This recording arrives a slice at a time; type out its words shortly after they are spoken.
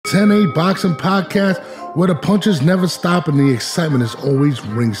10-8 Boxing Podcast, where the punches never stop and the excitement is always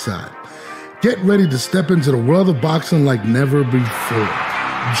ringside. Get ready to step into the world of boxing like never before.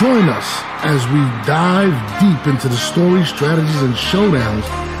 Join us as we dive deep into the stories, strategies, and showdowns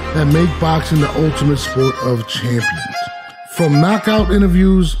that make boxing the ultimate sport of champions. From knockout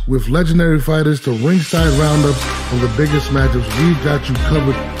interviews with legendary fighters to ringside roundups of the biggest matchups, we've got you covered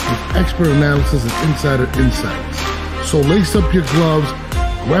with expert analysis and insider insights. So lace up your gloves,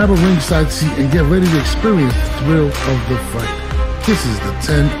 grab a ringside seat, and get ready to experience the thrill of the fight. This is the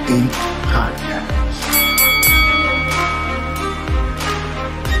 10-8 Podcast.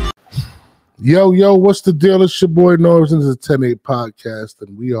 Yo, what's the deal? It's your boy Norris. This is the 10-8 Podcast,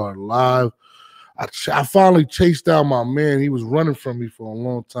 and we are live. I finally chased down my man. He was running from me for a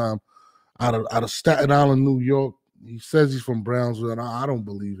long time out of Staten Island, New York. He says he's from Brownsville, and I don't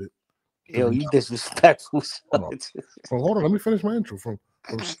believe it. Yo, you disrespectful. Hold on, let me finish my intro. From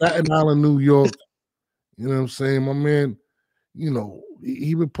Staten Island, New York. You know what I'm saying? My man, you know,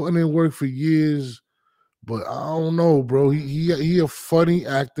 he been putting in work for years, but I don't know, bro. He a funny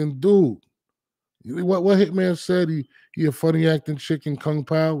acting dude. What Hitman said, he a funny acting chicken Kung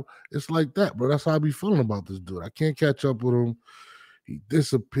Pao. It's like that, bro. That's how I be feeling about this dude. I can't catch up with him. He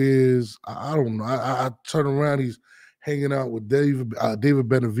disappears. I don't know. I turn around, he's hanging out with David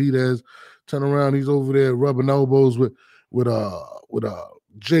Benavidez. Turn around, he's over there rubbing elbows with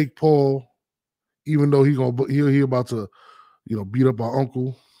Jake Paul, even though he about to, you know, beat up our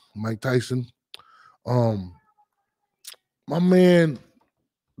uncle Mike Tyson. My man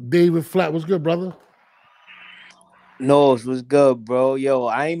David Flat, what's good, brother? No, it was good, bro. Yo,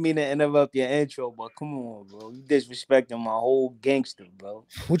 I ain't mean to interrupt your intro, but come on, bro. You disrespecting my whole gangster, bro.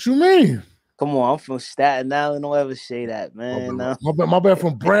 What you mean? Come on, I'm from Staten Island. Don't ever say that, man. My bad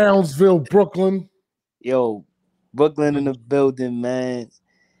from Brownsville, Brooklyn. Yo, Brooklyn in the building, man.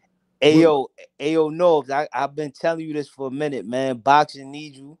 Hey, yo, no, I've been telling you this for a minute, man. Boxing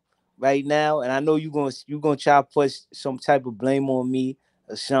needs you right now, and I know you're gonna try to put some type of blame on me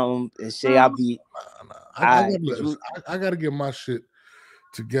or something and say I gotta get my shit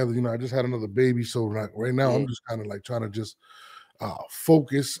together. You know, I just had another baby, so right now I'm just kind of like trying to just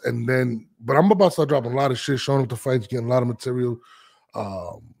focus, and then, but I'm about to start dropping a lot of shit, showing up to fights, getting a lot of material.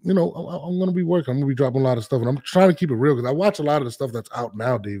 You know, I'm gonna be working. I'm gonna be dropping a lot of stuff, and I'm trying to keep it real because I watch a lot of the stuff that's out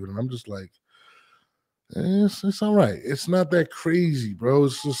now, David, and I'm just like, it's all right. It's not that crazy, bro.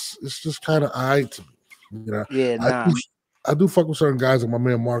 It's just kind of all right to me. You know? Yeah, nah. I do fuck with certain guys like my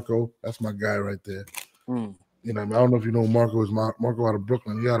man Marco. That's my guy right there. You know, I don't know if you know Marco is Marco out of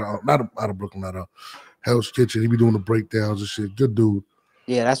Brooklyn. He not out of Brooklyn, out of Hell's Kitchen. He be doing the breakdowns and shit. Good dude.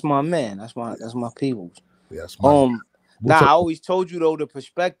 Yeah, that's my man. That's my people. Yeah, that's my I always told you though, the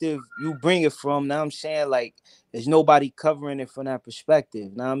perspective you bring it from. Now I'm saying, like, there's nobody covering it from that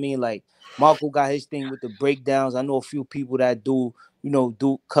perspective. Now I mean, like, Marco got his thing with the breakdowns. I know a few people that do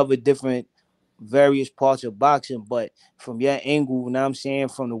cover different various parts of boxing, but from your angle, now I'm saying,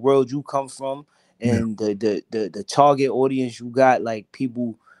 from the world you come from and the target audience you got, like,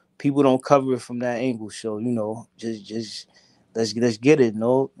 people don't cover it from that angle. So, you know, just let's get it,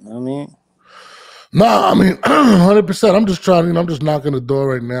 no? You know what I mean? Nah, I mean, 100%. I'm just trying, I'm just knocking the door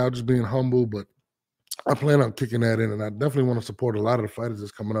right now, just being humble, but I plan on kicking that in, and I definitely want to support a lot of the fighters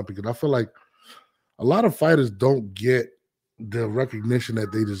that's coming up because I feel like a lot of fighters don't get the recognition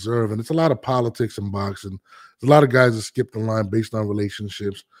that they deserve, and it's a lot of politics in boxing. There's a lot of guys that skip the line based on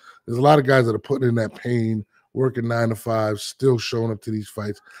relationships. There's a lot of guys that are putting in that pain, working 9 to 5, still showing up to these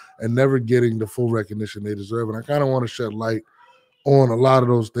fights and never getting the full recognition they deserve. And I kind of want to shed light on a lot of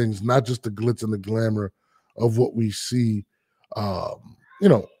those things, not just the glitz and the glamour of what we see, you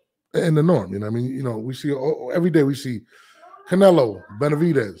know, in the norm. You know, I mean, you know, we see every day we see Canelo,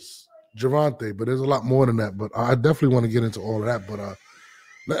 Benavidez, Gervonta, but there's a lot more than that. But I definitely want to get into all of that. But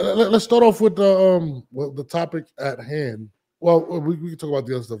let's start off with the topic at hand. Well, we can talk about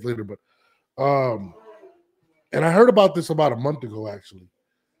the other stuff later. But and I heard about this about a month ago, actually,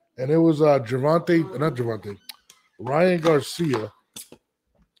 and it was Ryan Garcia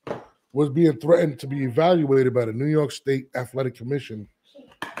was being threatened to be evaluated by the New York State Athletic Commission,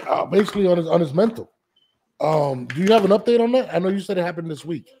 basically on his mental. Do you have an update on that? I know you said it happened this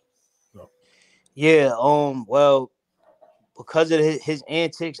week. Yeah, well, because of his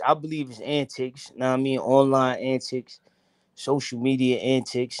antics, I believe his antics, you know what I mean, online antics, social media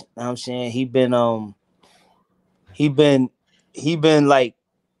antics, you know what I'm saying, he been like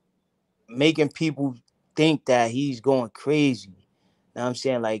making people think that he's going crazy. You know what I'm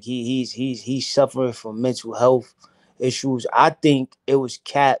saying? Like he's suffering from mental health issues. I think it was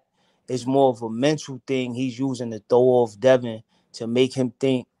cap. It's more of a mental thing he's using to throw off Devin to make him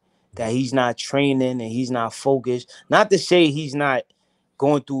think that he's not training and he's not focused. Not to say he's not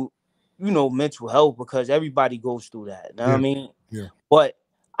going through, mental health, because everybody goes through that. You know what I Yeah, mean? yeah. But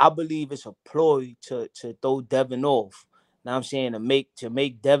I believe it's a ploy to throw Devin off. Now I'm saying to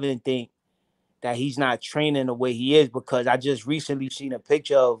make Devin think that he's not training the way he is, because I just recently seen a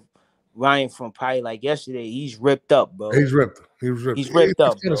picture of Ryan from probably like yesterday. He's ripped up, bro. He's ripped. He was ripped. He's ripped It's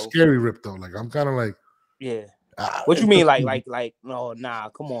up, kind of bro. scary ripped though. Like I'm kind of like, Yeah. What you mean, like? No, nah,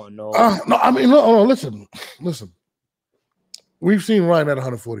 come on, no. No. I mean, no. Listen. We've seen Ryan at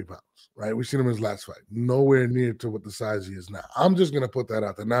 140 pounds, right? We've seen him in his last fight. Nowhere near to what the size he is now. I'm just gonna put that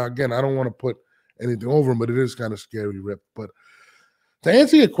out there. Now, again, I don't want to put anything over him, but it is kind of scary ripped. But to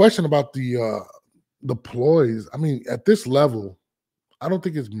answer your question about the ploys, I mean, at this level, I don't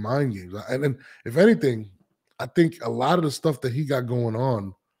think it's mind games. And if anything, I think a lot of the stuff that he got going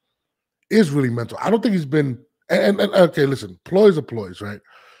on is really mental. I don't think he's been. And okay, listen, ploys are ploys, right?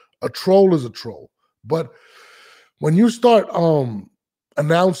 A troll is a troll. But when you start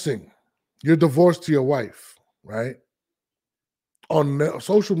announcing your divorce to your wife, right, on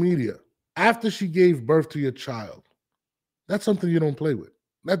social media after she gave birth to your child, that's something you don't play with.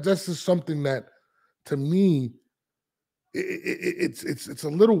 That's just something that, to me, it's a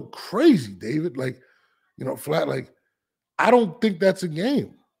little crazy, David. Like, flat. Like, I don't think that's a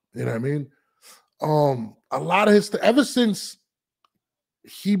game. You know what I mean? A lot of his ever since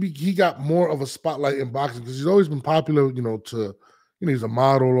he got more of a spotlight in boxing, because he's always been popular. He's a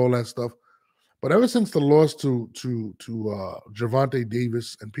model, all that stuff. But ever since the loss to Gervonta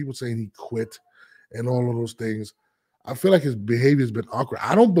Davis and people saying he quit and all of those things, I feel like his behavior has been awkward.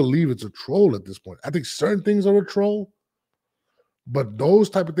 I don't believe it's a troll at this point. I think certain things are a troll, but those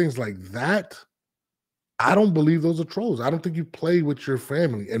type of things like that, I don't believe those are trolls. I don't think you play with your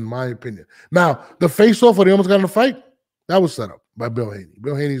family, in my opinion. Now, the face-off where they almost got in a fight, that was set up by Bill Haney.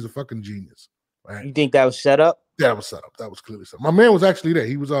 Bill Haney's a fucking genius, right? You think that was set up? Yeah, that was set up. That was clearly set up. My man was actually there.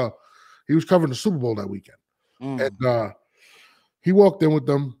 He was covering the Super Bowl that weekend. And he walked in with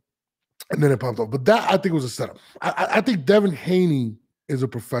them, and then it popped off. But that, I think, was a setup. I think Devin Haney is a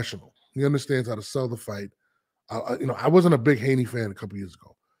professional. He understands how to sell the fight. I wasn't a big Haney fan a couple years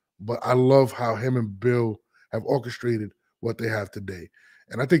ago, but I love how him and Bill have orchestrated what they have today.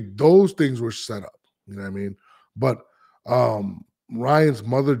 And I think those things were set up. You know what I mean? But Ryan's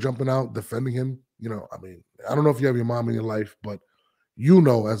mother jumping out, defending him, I mean, I don't know if you have your mom in your life, but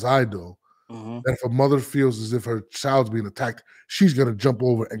as I do, that if a mother feels as if her child's being attacked, she's going to jump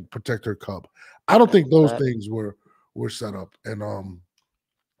over and protect her cub. I don't think those things were set up. And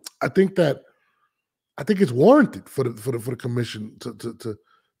I think it's warranted for the commission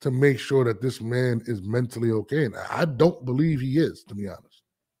to make sure that this man is mentally okay. And I don't believe he is, to be honest.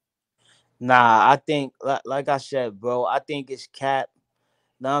 Nah, I think, like I said, bro, I think it's cap.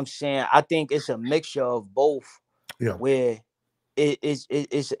 Know what I'm saying? I think it's a mixture of both. Yeah. Where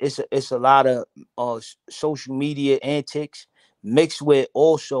it's a lot of social media antics mixed with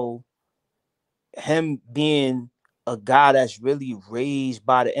also him being a guy that's really raised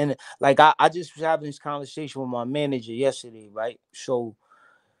by the end. Like I just was having this conversation with my manager yesterday, right? So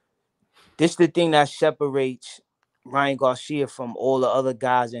this is the thing that separates Ryan Garcia from all the other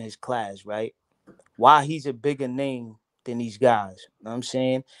guys in his class, right? Why he's a bigger name than these guys. You know what I'm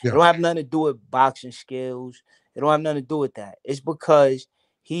saying? Yeah. It don't have nothing to do with boxing skills. It don't have nothing to do with that. It's because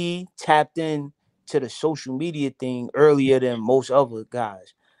he tapped in to the social media thing earlier than most other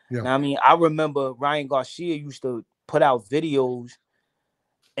guys. Yeah. Now, I mean, I remember Ryan Garcia used to put out videos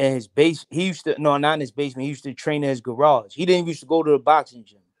in his base. He used to, no, not in his basement. He used to train in his garage. He didn't used to go to the boxing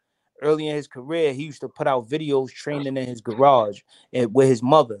gym. Early in his career, he used to put out videos training in his garage and with his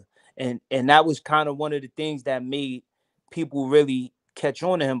mother. And that was kind of one of the things that made people really catch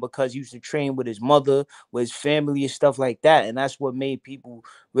on to him, because he used to train with his mother, with his family and stuff like that. And that's what made people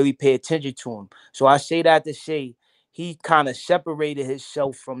really pay attention to him. So I say that to say he kind of separated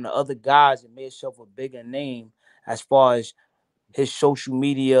himself from the other guys and made himself a bigger name as far as his social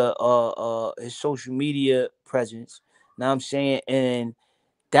media presence. Now I'm saying, and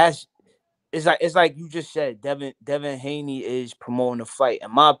that's it's like you just said, Devin Haney is promoting the fight,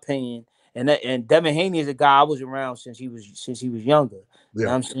 in my opinion. And Devin Haney is a guy I was around since he was younger. Yeah. You know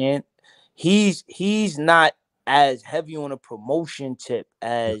what I'm saying? He's not as heavy on a promotion tip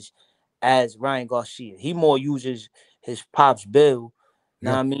as Ryan Garcia. He more uses his pops Bill,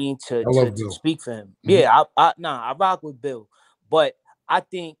 know what I mean, to speak for him. Yeah, I rock with Bill. But I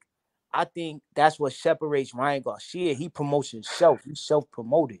think that's what separates Ryan Garcia. He promotes himself. He's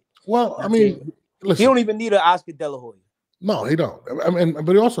self-promoted. Well, I mean, listen, he don't even need an Oscar De La Hoya. No, he don't. I mean,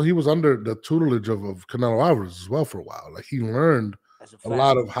 but he was under the tutelage of Canelo Alvarez as well for a while. Like, he learned That's a a fact.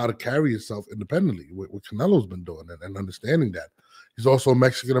 lot of how to carry yourself independently, what Canelo's been doing, and understanding that. He's also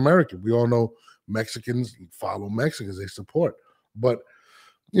Mexican American. We all know Mexicans follow Mexicans; they support. But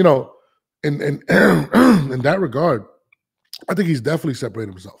you know, in in that regard, I think he's definitely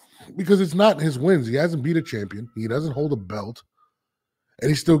separated himself because it's not his wins. He hasn't beat a champion. He doesn't hold a belt, and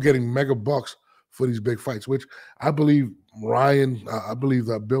he's still getting mega bucks for these big fights. Which I believe I believe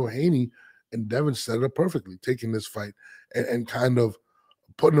that Bill Haney and Devin set it up perfectly, taking this fight and kind of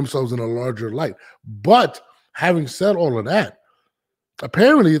putting themselves in a larger light. But having said all of that,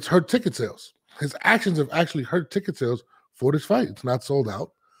 apparently it's hurt ticket sales. His actions have actually hurt ticket sales for this fight. It's not sold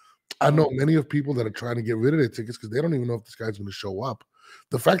out. I know many of people that are trying to get rid of their tickets because they don't even know if this guy's going to show up.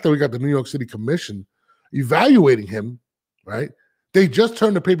 The fact that we got the New York City Commission evaluating him, right? They just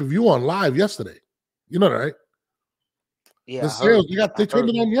turned the pay-per-view on live yesterday. You know that, right? Yeah, The I heard. sales, they turned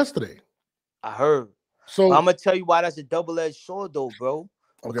it on yesterday. I heard. So But I'm gonna tell you why that's a double-edged sword, though, bro.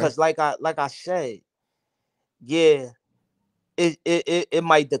 Because like I said, yeah, it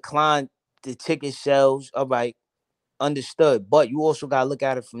might decline the ticket sales. All right, understood. But you also gotta look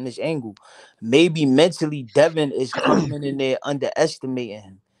at it from this angle. Maybe mentally, Devin is coming in there underestimating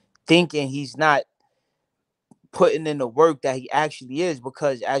him, thinking he's not putting in the work that he actually is.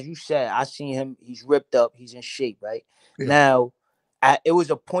 Because as you said, I seen him. He's ripped up. He's in shape. Right now. It was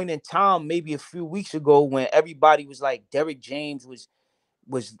a point in time, maybe a few weeks ago, when everybody was like, Derrick James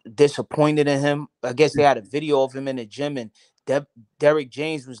was disappointed in him. I guess they had a video of him in the gym, and Derrick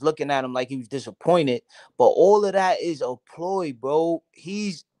James was looking at him like he was disappointed. But all of that is a ploy, bro.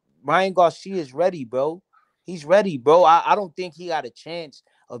 Ryan Garcia is ready, bro. He's ready, bro. I don't think he got a chance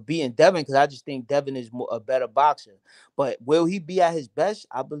of beating Devin because I just think Devin is a better boxer. But will he be at his best?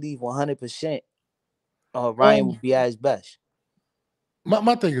 I believe 100%. Ryan will be at his best.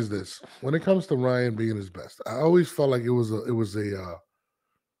 my thing is this: when it comes to Ryan being his best, I always felt like it wasn't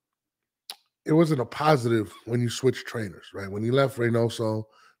a positive when you switch trainers, right? When he left Reynoso,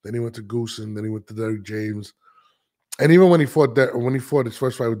 then he went to Goosen, then he went to Derrick James, and even when he fought his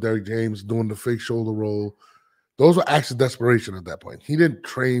first fight with Derrick James, doing the fake shoulder roll, those were acts of desperation at that point. He didn't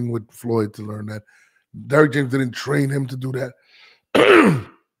train with Floyd to learn that. Derrick James didn't train him to do that.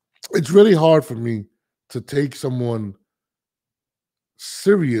 It's really hard for me to take someone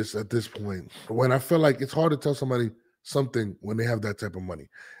serious at this point when I feel like it's hard to tell somebody something when they have that type of money.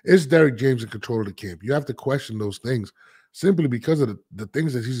 Is Derrick James in control of the camp? You have to question those things simply because of the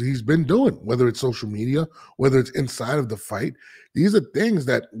things that he's been doing, whether it's social media, whether it's inside of the fight. These are things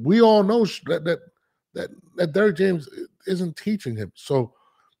that we all know that Derrick James isn't teaching him. So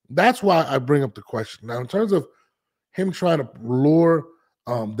that's why I bring up the question. Now, in terms of him trying to lure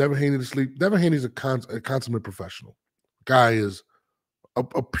Devin Haney to sleep, Devin Haney's a consummate professional. Guy is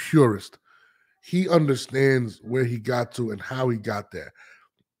a purist. He understands where he got to and how he got there.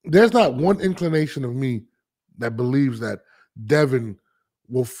 There's not one inclination of me that believes that Devin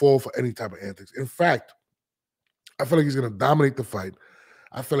will fall for any type of antics. In fact, I feel like he's going to dominate the fight.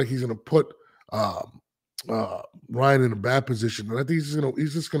 I feel like he's going to put Ryan in a bad position, and I think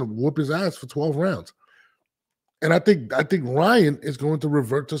he's just going to whoop his ass for 12 rounds. And I think Ryan is going to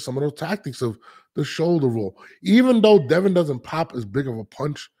revert to some of those tactics of the shoulder roll. Even though Devin doesn't pop as big of a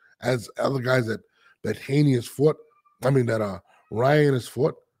punch as other guys that Haney has fought, that Ryan has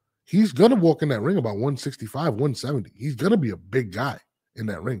fought, he's gonna walk in that ring about 165, 170. He's gonna be a big guy in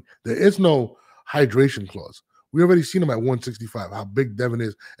that ring. There is no hydration clause. We already seen him at 165, how big Devin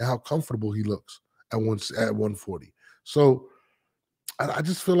is and how comfortable he looks at 140. So I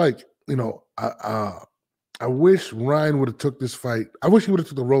just feel like, I wish Ryan would have took this fight. I wish he would have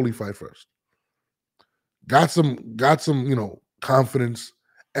took the Rolly fight first. Got some, confidence,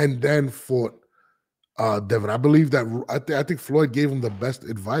 and then fought Devin. I believe that I think Floyd gave him the best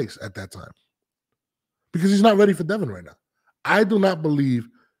advice at that time because he's not ready for Devin right now. I do not believe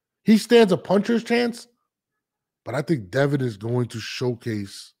he stands a puncher's chance, but I think Devin is going to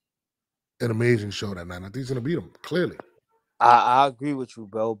showcase an amazing show that night. I think he's going to beat him clearly. I agree with you,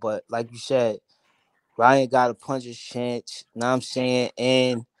 bro. But like you said, Ryan got a puncher's chance. Know what I'm saying?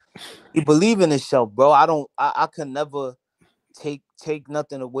 And he believe in himself, bro. I can never take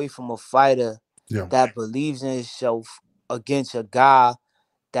nothing away from a fighter that believes in himself against a guy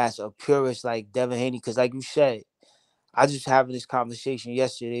that's a purist like Devin Haney. Because like you said, I just having this conversation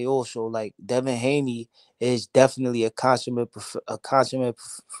yesterday also. Like Devin Haney is definitely a consummate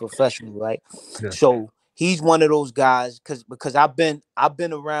professional, right? Yeah. So he's one of those guys because I've been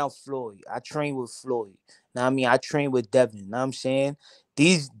around Floyd. I train with Floyd. Now I mean I train with Devin. Know what I'm saying?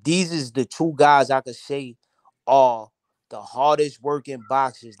 These is the two guys I could say are the hardest working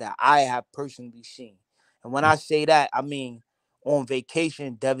boxers that I have personally seen. And when I say that, I mean on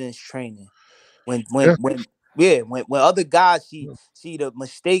vacation, Devin's training. When Yeah. when other guys see the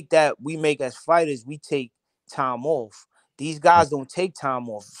mistake that we make as fighters, we take time off. These guys don't take time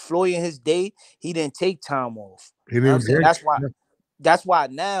off. Floyd in his day, he didn't take time off. He You know what I'm didn't saying? drink. Yeah. That's why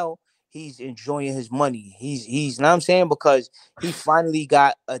now he's enjoying his money. He's you know what I'm saying? Because he finally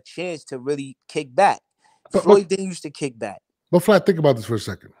got a chance to really kick back. Floyd didn't used to kick back. But Flat, think about this for a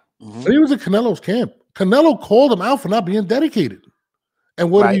second. Mhm. When he was at Canelo's camp, Canelo called him out for not being dedicated. And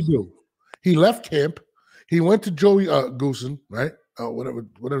what did he do? He left camp. He went to Joey Goosen, right? Whatever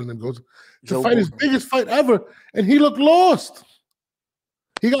his name goes, to fight his biggest fight ever, and he looked lost.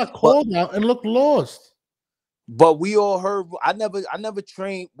 He got called out and looked lost. But we all heard. I never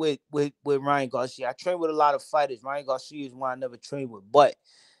trained with Ryan Garcia. I trained with a lot of fighters. Ryan Garcia is one I never trained with, but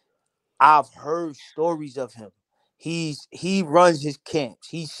I've heard stories of him. He runs his camps.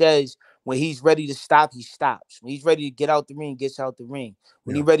 He says when he's ready to stop, he stops. When he's ready to get out the ring, gets out the ring.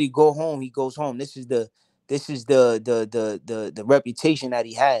 When he's ready to go home, he goes home. This is the reputation that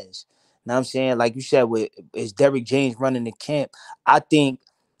he has. Now I'm saying, like you said, is Derrick James running the camp? I think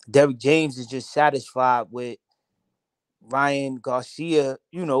Derrick James is just satisfied with Ryan Garcia,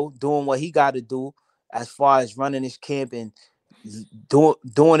 doing what he got to do as far as running his camp and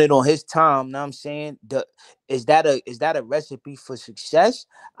doing it on his time. Know what I'm saying? Is that a recipe for success?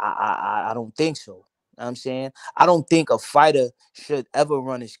 I don't think so. Know what I'm saying? I don't think a fighter should ever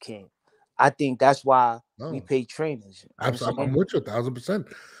run his camp. I think that's why we pay trainers. I'm with you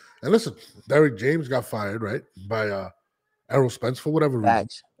 1,000%. And listen, Derrick James got fired, right, by Errol Spence for whatever reason.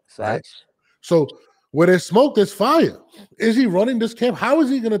 Facts. Right? So where there's smoke, there's fire. Is he running this camp? How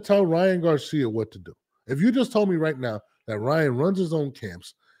is he going to tell Ryan Garcia what to do? If you just told me right now that Ryan runs his own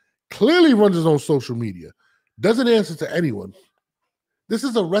camps, clearly runs his own social media, doesn't answer to anyone, this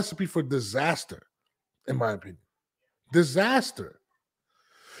is a recipe for disaster, in my opinion. Disaster.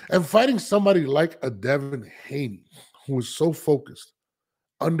 And fighting somebody like a Devin Haney, who is so focused,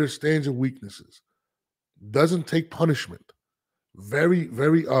 understands your weaknesses, doesn't take punishment, very,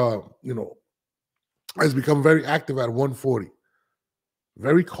 very, has become very active at 140,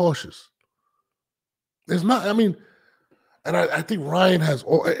 very cautious. There's not, and I think Ryan has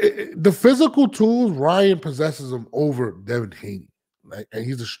the physical tools. Ryan possesses them over Devin Haney, right? And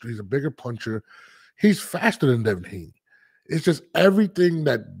he's a bigger puncher. He's faster than Devin Haney. It's just everything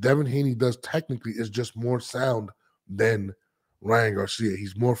that Devin Haney does technically is just more sound than Ryan Garcia.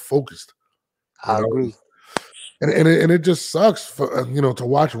 He's more focused. I agree. And it just sucks for to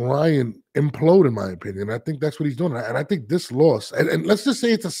watch Ryan implode, in my opinion. I think that's what he's doing. And I think this loss, and let's just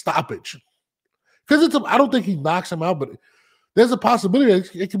say it's a stoppage. Because I don't think he knocks him out, but there's a possibility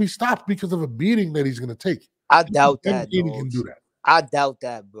that it can be stopped because of a beating that he's going to take. I doubt that. Devin can do that. I doubt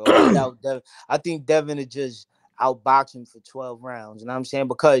that, bro. I doubt Devin. I think Devin is just outbox him for 12 rounds. You know what I'm saying?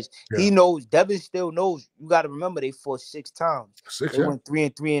 Because he knows, Devin still knows. You got to remember, they fought 6 times. They went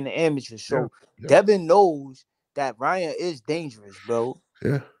 3-3 in the amateur. So Devin knows that Ryan is dangerous, bro.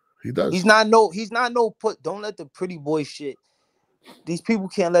 Yeah, he does. He's not don't let the pretty boy shit. These people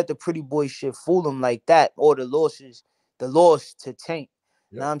can't let the pretty boy shit fool them like that, or the loss to Tank.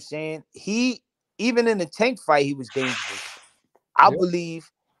 You know what I'm saying? Even in the Tank fight, he was dangerous. I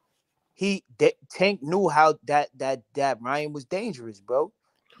believe Tank knew how that Ryan was dangerous, bro.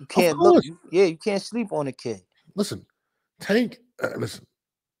 You can't you can't sleep on a kid. Listen, Tank,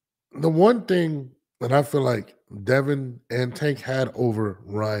 the one thing that I feel like Devin and Tank had over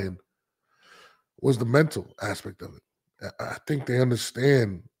Ryan was the mental aspect of it. I think they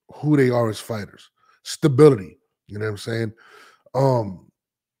understand who they are as fighters. Stability, you know what I'm saying?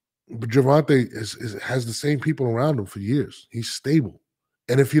 But Gervonta has the same people around him for years. He's stable.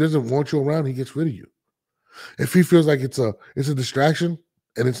 And if he doesn't want you around, he gets rid of you. If he feels like it's a distraction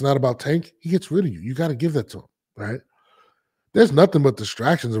and it's not about Tank, he gets rid of you. You got to give that to him, right? There's nothing but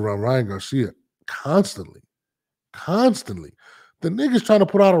distractions around Ryan Garcia constantly. Constantly. The nigga's trying to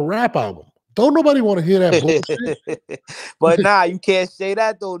put out a rap album. Don't nobody want to hear that bullshit. But nah, you can't say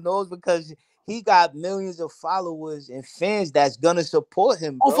that though, Nose, because he got millions of followers and fans that's gonna support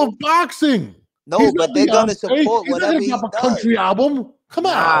him, bro. Off of boxing. No, but they're gonna support whatever he does. A country album. Come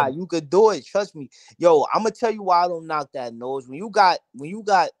on. Nah, you could do it. Trust me. Yo, I'm gonna tell you why I don't knock that, Nose. When you got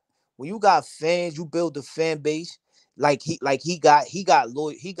fans, you build a fan base. He got a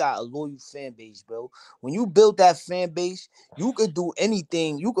loyal fan base, bro. When you build that fan base, you could do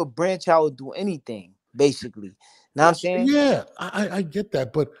anything. You could branch out and do anything, basically. Know what I'm saying? Yeah, I get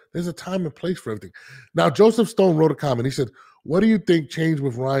that, but there's a time and place for everything. Now, Joseph Stone wrote a comment. He said, "What do you think changed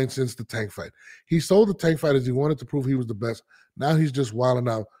with Ryan since the Tank fight? He sold the Tank fight as he wanted to prove he was the best. Now he's just wilding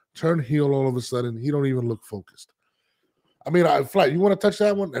out, turned heel all of a sudden. He don't even look focused." I mean, Flight, you want to touch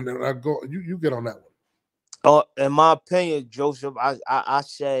that one, and then I go. You get on that one. In my opinion, Joseph, I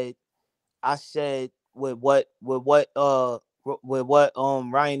said with what Ryan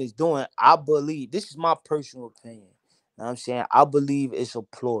is doing, I believe this is my personal opinion. You know what I'm saying? I believe it's a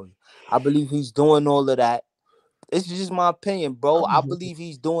ploy. I believe he's doing all of that. This is just my opinion, bro. I believe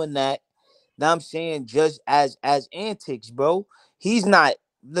he's doing that. Now I'm saying just as antics, bro. He's not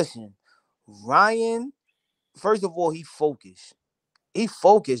listen, Ryan, first of all, he focused. He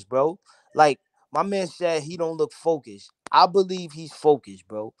focused, bro. Like my man said, he don't look focused. I believe he's focused,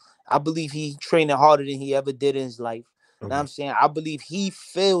 bro. I believe he training harder than he ever did in his life. Now Okay. I'm saying I believe he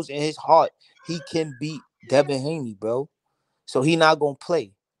feels in his heart he can beat Devin Haney, bro. So he not gonna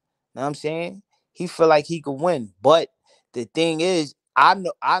play. Know what I'm saying? He feel like he could win. But the thing is, I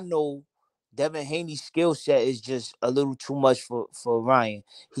know Devin Haney's skill set is just a little too much for Ryan.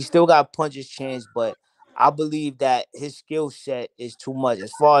 He still got punch his chance, but I believe that his skill set is too much.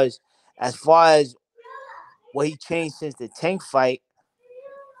 As far as what he changed since the Tank fight,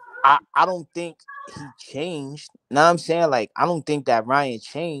 I don't think he changed. Know what I'm saying? Like, I don't think that Ryan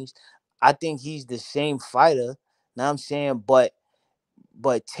changed. I think he's the same fighter. Know what I'm saying? But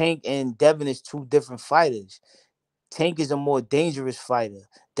Tank and Devin is two different fighters. Tank is a more dangerous fighter.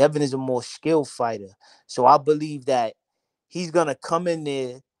 Devin is a more skilled fighter. So I believe that he's gonna come in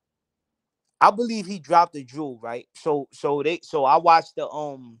there. I believe he dropped the jewel, right? So I watched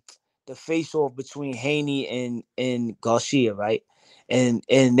the face off between Haney and Garcia, right? And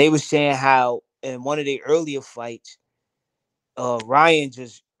they were saying how in one of their earlier fights, Ryan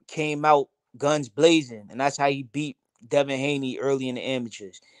just came out guns blazing, and that's how he beat Devin Haney early in the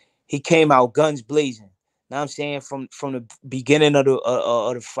amateurs. He came out guns blazing. Now I'm saying from the beginning of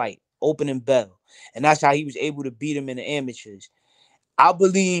the fight, opening bell, and that's how he was able to beat him in the amateurs. I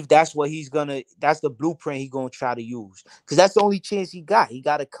believe that's what he's gonna. That's the blueprint he's gonna try to use because that's the only chance he got. He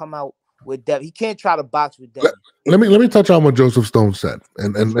got to come out with Devin. He can't try to box with Let, Devin. let me touch on what Joseph Stone said,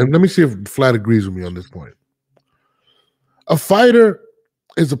 and let me see if Flat agrees with me on this point. A fighter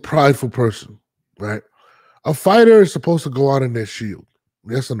is a prideful person, right? A fighter is supposed to go out in their shield.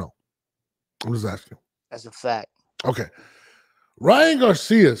 Yes or no? I'm just asking. That's a fact. Okay. Ryan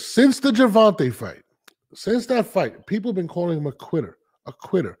Garcia, since the Gervonta fight, since that fight, people have been calling him a quitter, a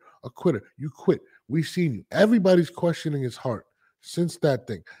quitter, a quitter. You quit. We've seen you. Everybody's questioning his heart since that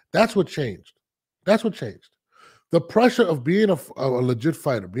thing. That's what changed. That's what changed. The pressure of being a legit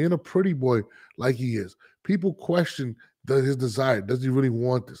fighter, being a pretty boy like he is, people question his desire. Does he really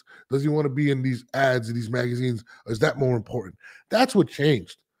want this? Does he want to be in these ads, in these magazines? Or is that more important? That's what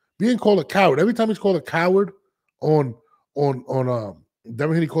changed. Being called a coward. Every time he's called a coward on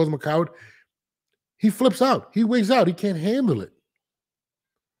Devin Haney calls him a coward, he flips out. He wigs out. He can't handle it.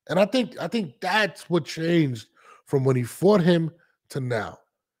 And I think that's what changed from when he fought him to now.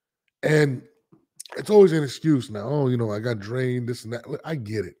 And it's always an excuse now. Oh, I got drained, this and that. I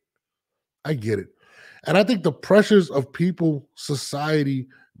get it. I get it. And I think the pressures of people, society,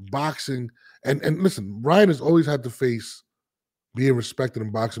 boxing, and listen, Ryan has always had to face being respected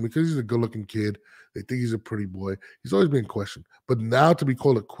in boxing because he's a good-looking kid. They think he's a pretty boy. He's always been questioned. But now to be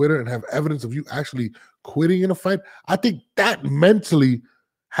called a quitter and have evidence of you actually quitting in a fight, I think that mentally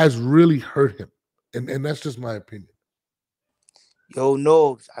has really hurt him. And that's just my opinion. Yo,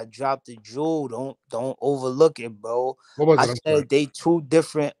 no, I dropped the jewel. Don't overlook it, bro. What was I it? I'm sorry. said they two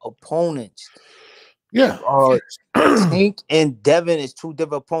different opponents. Yeah. Tank and Devin is two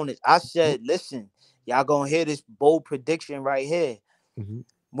different opponents. I said, listen, y'all gonna hear this bold prediction right here. Mhm.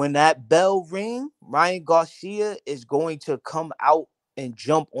 When that bell ring, Ryan Garcia is going to come out and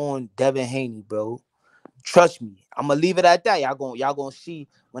jump on Devin Haney, bro. Trust me. I'm gonna leave it at that. Y'all gonna see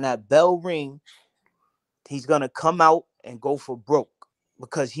when that bell ring, he's gonna come out and go for broke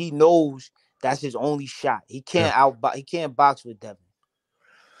because he knows that's his only shot. He can't he can't box with Devin.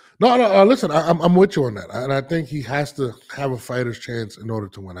 No. Listen, I'm with you on that, and I think he has to have a fighter's chance in order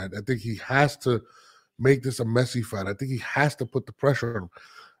to win. I think he has to make this a messy fight. I think he has to put the pressure on him.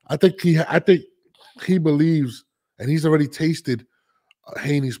 I think he believes, and he's already tasted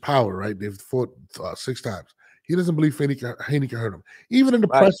Haney's power. Right? They've fought 6 times. He doesn't believe Haney can hurt him. Even in the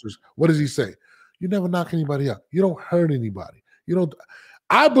Right. pressers, what does he say? You never knock anybody out. You don't hurt anybody. You don't.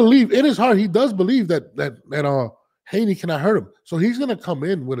 I believe in his heart he does believe that Haney cannot hurt him. So he's going to come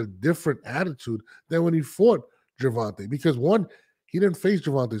in with a different attitude than when he fought Gervonta. Because one, he didn't face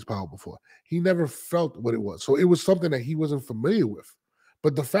Gervonta's power before. He never felt what it was. So it was something that he wasn't familiar with.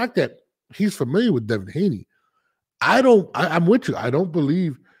 But the fact that he's familiar with Devin Haney, I'm with you. I don't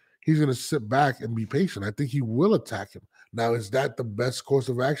believe he's going to sit back and be patient. I think he will attack him. Now, is that the best course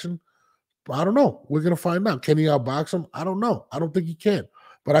of action? I don't know. We're gonna find out. Can he outbox him? I don't know. I don't think he can.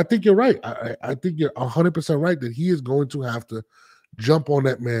 But I think you're right. I think you're 100% right that he is going to have to jump on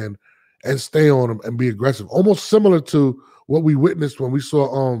that man and stay on him and be aggressive. Almost similar to what we witnessed when we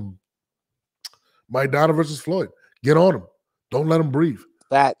saw Maidana versus Floyd. Get on him. Don't let him breathe.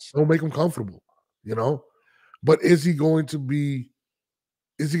 Facts. Don't make him comfortable. But is he going to be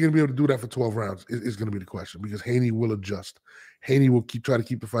able to do that for 12 rounds? Is going to be the question, because Haney will adjust. Haney will try to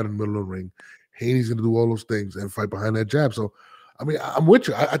keep the fight in the middle of the ring. Haney's going to do all those things and fight behind that jab. So, I mean, I'm with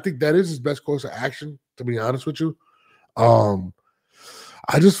you. I think that is his best course of action, to be honest with you.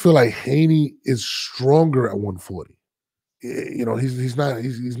 I just feel like Haney is stronger at 140. He's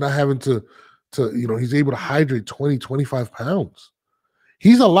not having to he's able to hydrate 20, 25 pounds.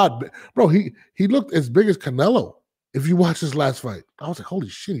 He's a lot, bro. He looked as big as Canelo. If you watch his last fight, I was like, holy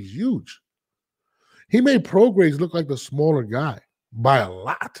shit, he's huge. He made Prograis look like the smaller guy by a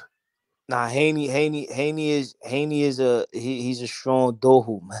lot. Nah, Haney is he's a strong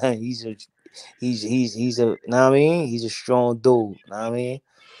dude, man. He's a know what I mean? He's a strong dude, know what I mean?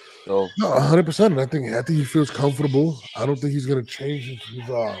 So no, 100%. I think he feels comfortable. I don't think he's gonna change his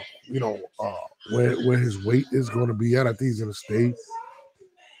where his weight is gonna be at. I think he's gonna stay.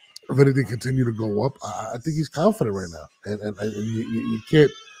 If anything, continue to go up. I think he's confident right now, and you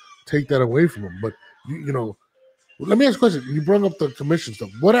can't take that away from him. But let me ask a question. You brought up the commission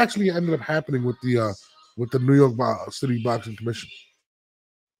stuff. What actually ended up happening with the New York City Boxing Commission?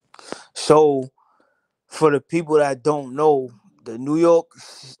 So, for the people that don't know, the New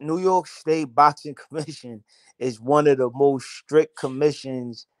York State Boxing Commission is one of the most strict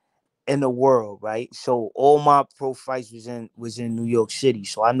commissions in the world, right? So all my pro fights was in New York City,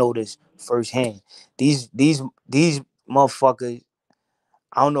 so I know this firsthand. These motherfuckers,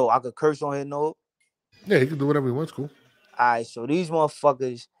 I don't know. I could curse on here, no. Yeah, he can do whatever he wants. Cool. All right, so these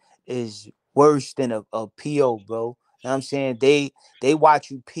motherfuckers is worse than a PO, bro. Know what I'm saying? They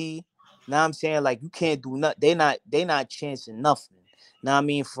watch you pee. Know what I'm saying? Like, you can't do nothing. They not chancing nothing. Know what I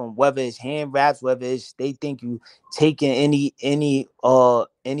mean? From whether it's hand wraps, whether it's they think you taking any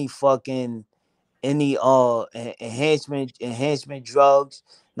fucking any enhancement drugs.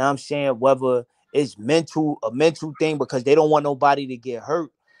 Know what I'm saying? Whether it's a mental thing, because they don't want nobody to get hurt.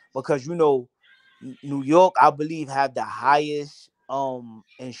 Because New York, I believe, have the highest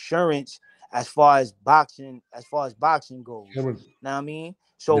insurance as far as boxing goes. Yeah, Know what I mean? yeah.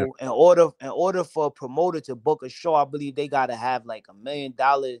 So in order for a promoter to book a show, I believe they gotta have like $1 million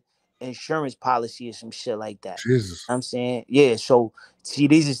insurance policy or some shit like that. Jesus. Know what I'm saying? Yeah. So see,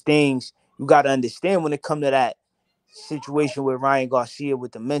 these is things you gotta understand when it come to that situation with Ryan Garcia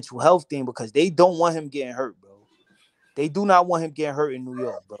with the mental health thing, because they don't want him getting hurt, bro. They do not want him getting hurt in New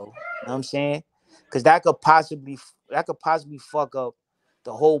York, bro. You know what I'm saying? Because that could possibly fuck up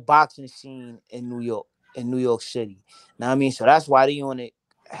the whole boxing scene in New York City. Know what I mean? So that's why they on it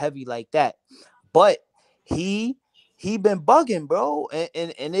heavy like that. But he been bugging, bro,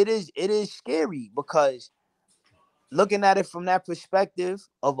 and it is scary, because looking at it from that perspective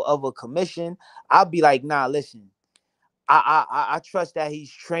of a commission, I'll be like, nah, listen. I trust that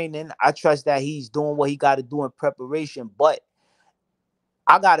he's training. I trust that he's doing what he got to do in preparation. But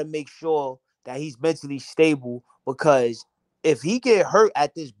I got to make sure that he's mentally stable, because if he get hurt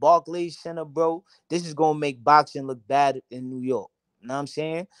at this Barclays Center, bro, this is gonna make boxing look bad in New York. You know what I'm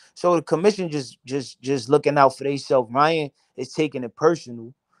saying? So the commission just looking out for themselves. Ryan is taking it personal.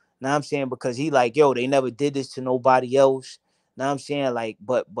 You know what I'm saying? Because he like, yo, they never did this to nobody else. You know what I'm saying? Like,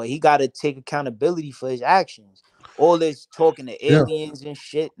 but he got to take accountability for his actions. All this talking to Yeah. aliens and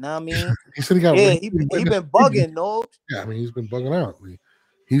shit. You know what I mean? He said he got. Yeah, he been bugging, no. Yeah, I mean, he's been bugging out.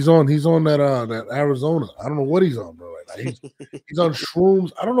 He's on that Arizona. I don't know what he's on, bro. Right now. He's on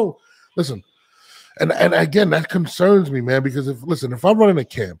shrooms. I don't know. Listen, and again, that concerns me, man. Because if I'm running a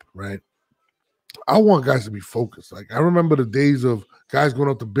camp, right, I want guys to be focused. Like, I remember the days of guys going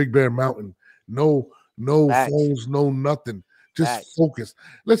up to Big Bear Mountain, no Facts. phones, no nothing, just Facts. focused.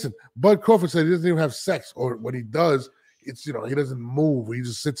 Listen, Bud Crawford said he doesn't even have sex, or when he does, it's he doesn't move. He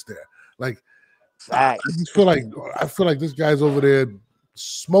just sits there. Like, Facts. I feel like this guy's over there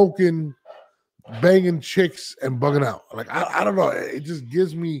smoking, banging chicks, and bugging out. Like, I don't know. It just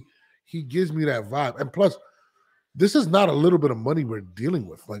gives me that vibe. And plus, this is not a little bit of money we're dealing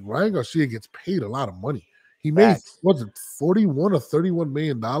with. Like, Ryan Garcia gets paid a lot of money. He made, was it 41 or 31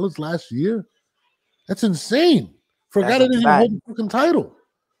 million dollars last year? That's insane for a guy that didn't even hold the fucking title.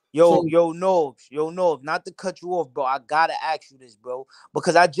 Yo, Nobes, not to cut you off, bro. I gotta ask you this, bro,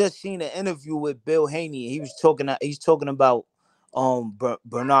 because I just seen an interview with Bill Haney. He's talking about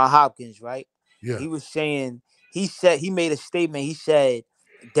Bernard Hopkins, right? Yeah. He was saying, he made a statement. He said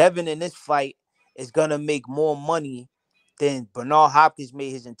Devin in this fight is gonna make more money than Bernard Hopkins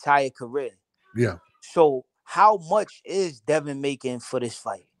made his entire career. Yeah. So how much is Devin making for this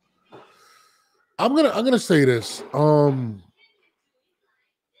fight? I'm gonna say this. Man,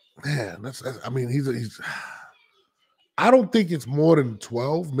 that's I mean, he's I don't think it's more than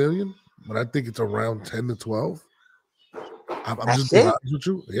 12 million, but I think it's around 10 to 12. I'm just That's being it. honest with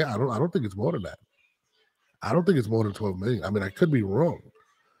you. Yeah, I don't think it's more than that. I don't think it's more than 12 million. I mean, I could be wrong.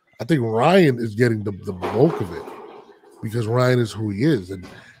 I think Ryan is getting the bulk of it because Ryan is who he is. And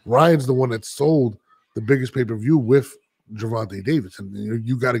Ryan's the one that sold the biggest pay-per-view with Gervonta Davis. And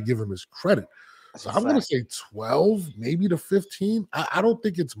you got to give him his credit. That's So a I'm going to fact. say 12, maybe to 15. I don't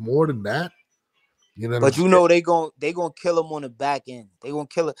think it's more than that. You know what I'm But you saying? know they gonna kill him on the back end. They gonna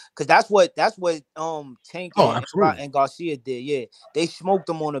kill it because that's what Tank Oh, absolutely. and Garcia did. Yeah, they smoked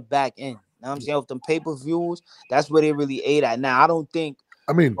him on the back end. Know what I'm saying with them pay-per-views, that's where they really ate at. Now I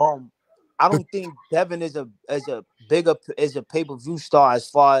mean, I the, don't think Devin is a bigger is a pay-per-view star as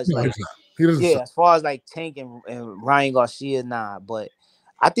far as no, like he's not. He doesn't yeah sell. as far as like Tank and Ryan Garcia but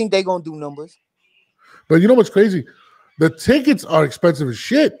I think they gonna do numbers. But you know what's crazy? The tickets are expensive as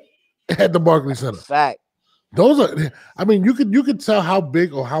shit at the Barclays Center. Fact. Those are, I mean, you could tell how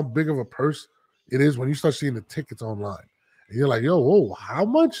big of a purse it is when you start seeing the tickets online. And you're like, yo, whoa, how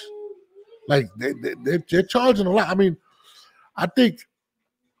much? Like they're charging a lot. I mean, I think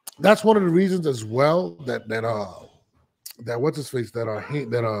that's one of the reasons as well that what's his face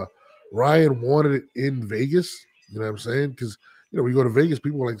that Ryan wanted it in Vegas. You know what I'm saying? Because we go to Vegas,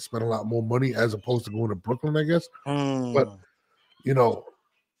 people like to spend a lot more money as opposed to going to Brooklyn, I guess. But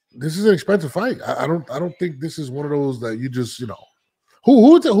this is an expensive fight. I don't think this is one of those that you just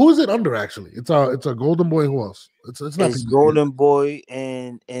who is it under actually? It's a Golden Boy. Who else? It's not It's PBC. Golden Boy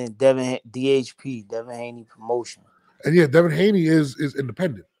and Devin DHP Devin Haney promotion. And yeah, Devin Haney is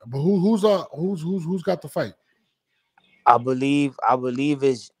independent. But who's got the fight? I believe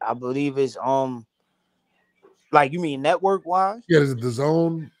is like you mean network wise? Yeah, is it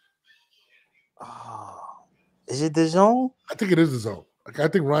DAZN? Is it DAZN? I think it is DAZN. I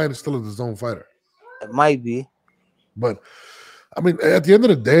think Ryan is still a DAZN fighter. It might be. But I mean, at the end of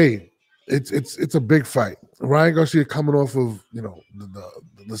the day, it's a big fight. Ryan Garcia coming off of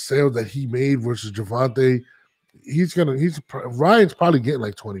the sales that he made versus Gervonta. Ryan's probably getting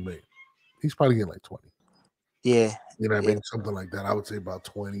like 20 million. He's probably getting like 20. Yeah. You know what I mean? Something like that. I would say about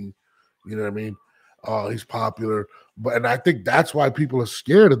 20. You know what I mean? He's popular. And I think that's why people are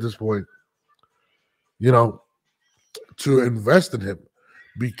scared at this point, to invest in him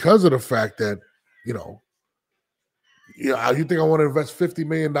because of the fact that, you think I want to invest $50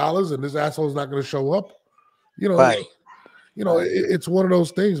 million and this asshole is not going to show up? Right. It's one of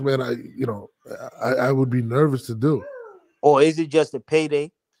those things, man. I would be nervous to do. Or is it just a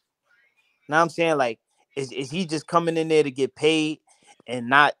payday? Now I'm saying, like, is he just coming in there to get paid and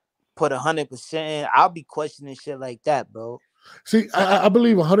not put 100% in? I'll be questioning shit like that, bro. See, I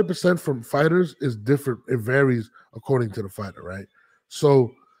believe 100% from fighters is different. It varies according to the fighter, right?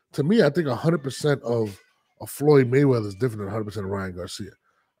 So to me, I think 100% of Floyd Mayweather is different than 100% of Ryan Garcia.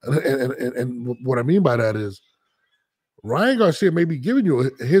 And what I mean by that is Ryan Garcia may be giving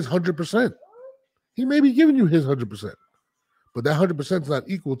you his 100%. He may be giving you his 100%. But that 100% is not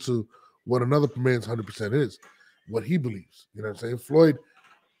equal to what another man's 100% is, what he believes. You know what I'm saying? Floyd,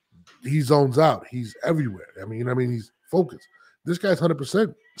 he zones out. He's everywhere. I mean, he's focused. This guy's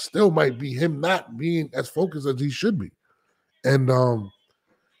 100% still might be him not being as focused as he should be. And,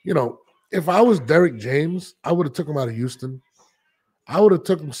 if I was Derek James, I would have took him out of Houston. I would have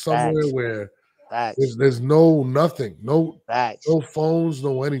took him somewhere where there's nothing, no phones,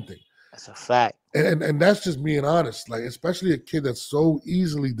 no anything. That's a fact. And that's just being honest. Like, especially a kid that's so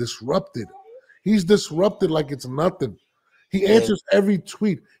easily disrupted. He's disrupted like it's nothing. He answers every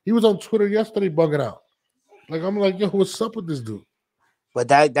tweet. He was on Twitter yesterday bugging out. Like, I'm like, yo, what's up with this dude? But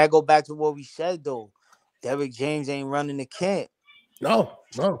that go back to what we said, though. Derek James ain't running the camp. No.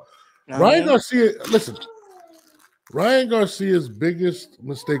 Ryan Garcia, listen. Ryan Garcia's biggest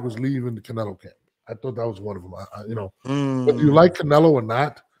mistake was leaving the Canelo camp. I thought that was one of them. Whether you like Canelo or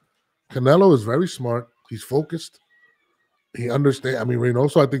not, Canelo is very smart. He's focused. He understands. I mean,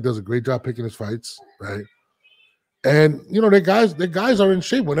 Reynoso, I think, does a great job picking his fights, right? And the guys are in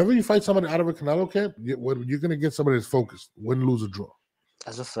shape. Whenever you fight somebody out of a Canelo camp, you're going to get somebody that's focused, win, lose, or draw.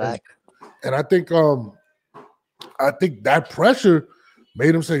 That's a fact. And I think that pressure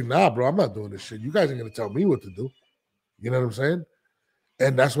made him say, "Nah, bro, I'm not doing this shit. You guys ain't going to tell me what to do." You know what I'm saying?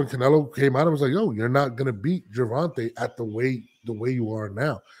 And that's when Canelo came out and was like, "Yo, you're not going to beat Gervonta at the way you are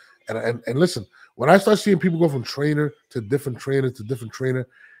now." And listen, when I start seeing people go from trainer to different trainer to different trainer,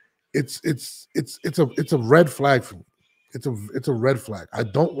 it's a red flag for me. It's a red flag. I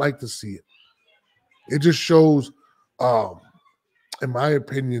don't like to see it. It just shows, in my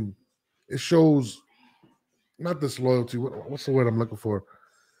opinion, it shows not disloyalty. What's the word I'm looking for?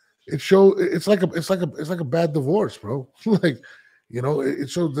 It shows it's like a bad divorce, bro. Like, it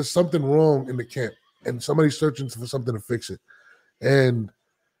shows there's something wrong in the camp, and somebody's searching for something to fix it. And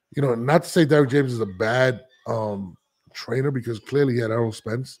not to say Derrick James is a bad trainer, because clearly he had Errol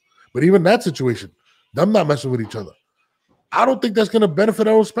Spence, but even that situation, them not messing with each other, I don't think that's going to benefit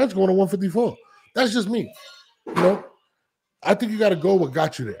Errol Spence going to 154. That's just me. I think you got to go what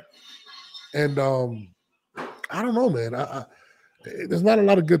got you there. And I don't know, man. There's not a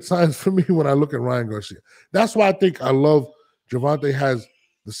lot of good signs for me when I look at Ryan Garcia. That's why I think I love Gervonta has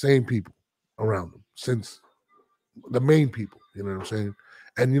the same people around him, since the main people, you know what I'm saying?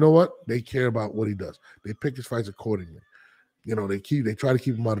 And you know what? They care about what he does. They pick his fights accordingly. They try to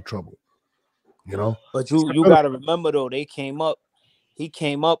keep him out of trouble. But you got to remember though, he came up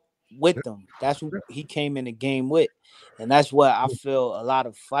with them. That's who he came in the game with. And that's what I feel a lot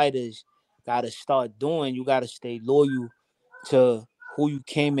of fighters got to start doing. You got to stay loyal to who you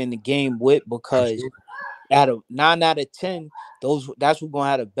came in the game with, because out of 9 out of 10, that's who's going to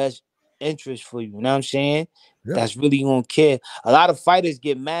have the best interest for you. You know what I'm saying? Yeah. That's really going to care. A lot of fighters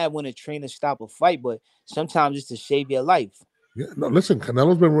get mad when a trainer stop a fight, but sometimes it's to save your life. Yeah, no, listen,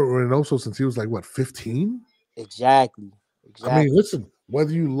 Canelo's been with Reynoso since he was like, what, 15? Exactly. I mean, listen,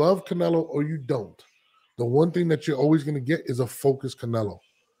 whether you love Canelo or you don't, the one thing that you're always going to get is a focused Canelo.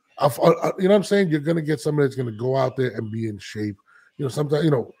 You know what I'm saying? You're going to get somebody that's going to go out there and be in shape.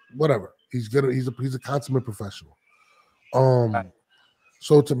 Sometimes, whatever. He's a consummate professional. Right.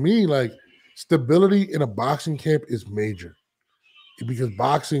 So to me, like, stability in a boxing camp is major, because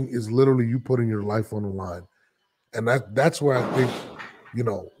boxing is literally you putting your life on the line. And that's where I think,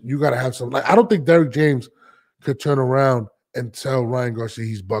 you got to have some. Like, I don't think Derrick James could turn around and tell Ryan Garcia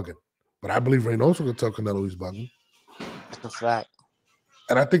he's bugging, but I believe Reynoso could tell Canelo he's bugging. That's a fact.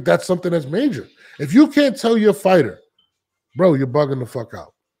 And I think that's something that's major. If you can't tell your fighter, bro, you're bugging the fuck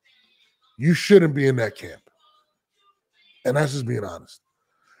out, you shouldn't be in that camp. And that's just being honest.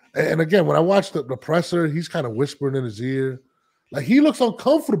 And again, when I watch the presser, he's kind of whispering in his ear. Like, he looks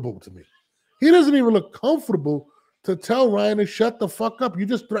uncomfortable to me. He doesn't even look comfortable to tell Ryan to shut the fuck up. You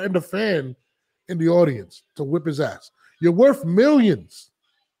just threatened a fan in the audience to whip his ass. You're worth millions.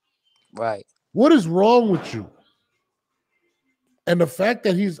 Right. What is wrong with you? And the fact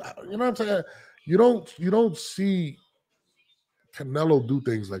that he's, you know what I'm saying? You don't see Canelo do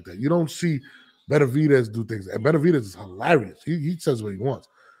things like that. You don't see Benavidez do things. And Benavidez is hilarious. He says what he wants.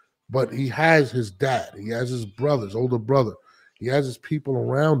 But he has his dad. He has his brothers, older brother. He has his people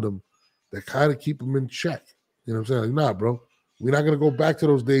around him that kind of keep him in check. You know what I'm saying? Like, nah, bro. We're not going to go back to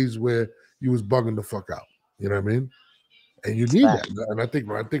those days where you was bugging the fuck out. You know what I mean? And you need that. And I think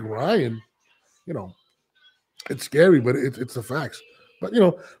Ryan, it's scary, but it's the facts. But,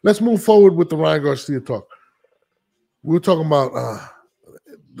 let's move forward with the Ryan Garcia talk. We were talking about,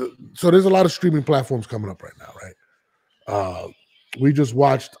 so there's a lot of streaming platforms coming up right now, right? We just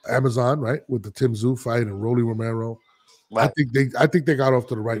watched Amazon, right, with the Tim Tszyu fight and Rolly Romero. Right. I think they got off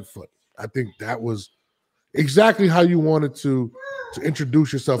to the right foot. I think that was exactly how you wanted to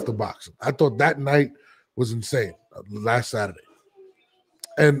introduce yourself to boxing. I thought that night was insane last Saturday.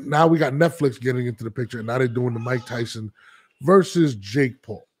 And now we got Netflix getting into the picture, and now they're doing the Mike Tyson versus Jake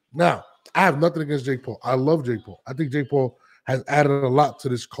Paul. Now, I have nothing against Jake Paul. I love Jake Paul. I think Jake Paul has added a lot to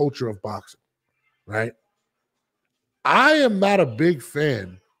this culture of boxing, right? I am not a big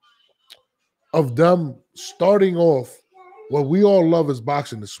fan of them starting off what we all love as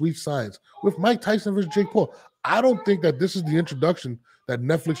boxing, the sweet science, with Mike Tyson versus Jake Paul. I don't think that this is the introduction that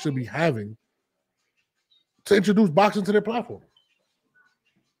Netflix should be having to introduce boxing to their platform.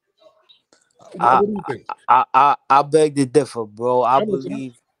 What do you think? I beg to differ, bro. I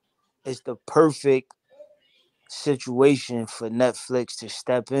believe it's the perfect situation for Netflix to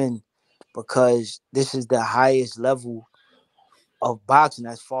step in, because this is the highest level of boxing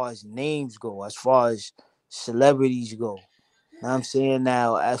as far as names go, as far as celebrities go. You know what I'm saying?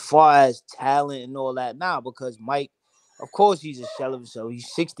 Now, as far as talent and all that, because Mike, of course, he's a shell of himself.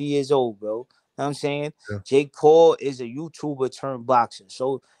 He's 60 years old, bro. You know what I'm saying? Yeah. Jake Paul is a YouTuber turned boxer.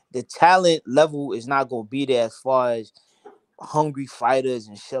 So the talent level is not going to be there as far as hungry fighters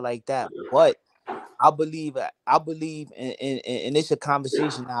and shit like that. But I believe, and it's a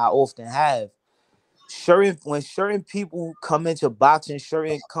conversation that I often have. when certain people come into boxing,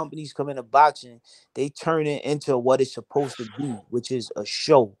 certain companies come into boxing, they turn it into what it's supposed to be, which is a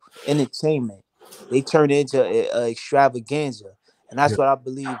show, entertainment. They turn it into a extravaganza, and that's Yeah, what I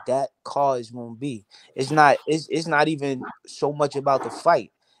believe that car is going to be. It's not even so much about the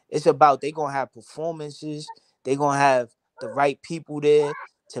fight. It's about they gonna have performances. They gonna have the right people there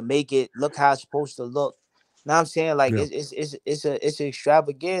to make it look how it's supposed to look. Now I'm saying like yeah. it's an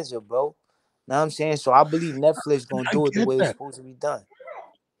extravaganza, bro. Know what I'm saying? So I believe Netflix gonna I do it the get way it's that. supposed to be done.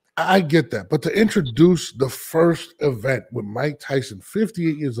 I get that. But to introduce the first event with Mike Tyson,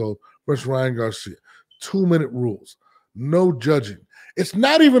 58 years old, versus Ryan Garcia, 2-minute rules, no judging. It's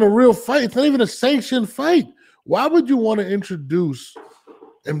not even a real fight. It's not even a sanctioned fight. Why would you want to introduce,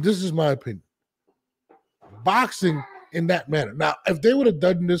 and this is my opinion, boxing in that manner? Now, if they would have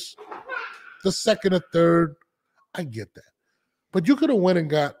done this the second or third, I get that. But you could have went and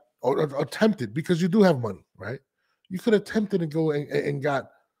got, or attempted, because you do have money, right? You could have attempted and go and got,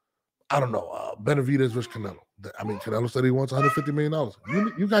 I don't know, benavidez versus Canelo. I mean, Canelo said he wants $150 million.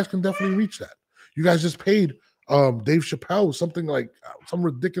 You guys can definitely reach that. You guys just paid Dave Chappelle something like some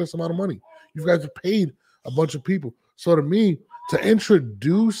ridiculous amount of money. You guys have paid a bunch of people. So to me, to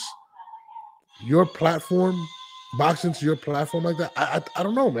introduce your platform, boxing to your platform like that, I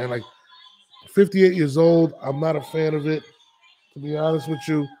don't know, man. Like 58 years old, I'm not a fan of it, to be honest with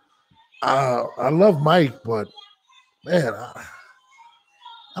you. I love Mike, but man,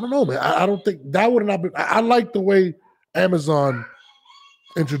 I don't know, man. I don't think that would not be. I like the way Amazon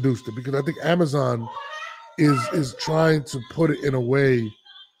introduced it, because I think Amazon is trying to put it in a way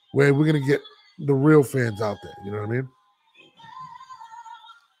where we're gonna get the real fans out there. You know what I mean?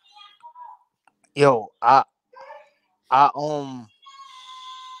 Yo, I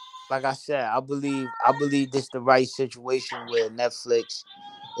like I said, I believe this the right situation where Netflix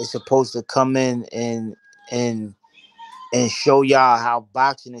is supposed to come in and and show y'all how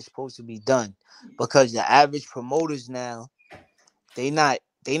boxing is supposed to be done. Because the average promoters now, they not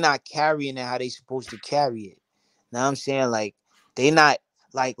carrying it how they supposed to carry it. Now I'm saying like they not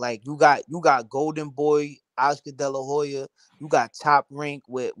like you got Golden Boy, Oscar De La Hoya, you got Top Rank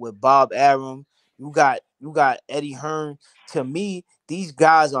with Bob Arum, you got Eddie Hearn. To me, these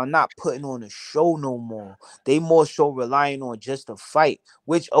guys are not putting on a show no more. They more so relying on just a fight,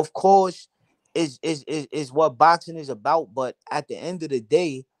 which of course is what boxing is about. But at the end of the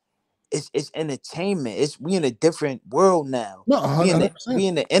day, it's entertainment. We in a different world now. No, 100%. We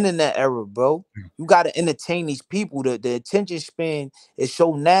in the internet era, bro. You gotta entertain these people. The attention span is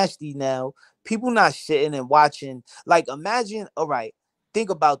so nasty now. People not sitting and watching. Like imagine, all right, think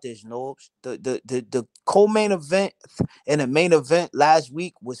about this, Nobs. The co-main event and the main event last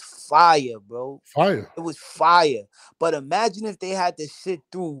week was fire, bro. Fire. It was fire. But imagine if they had to sit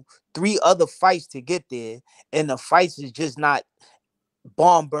through 3 other fights to get there, and the fights is just not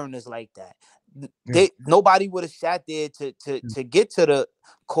bomb burners like that. Yeah. Nobody would have sat there to get to the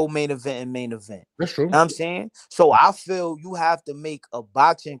co-main event and main event. That's true. You know what I'm saying? So I feel you have to make a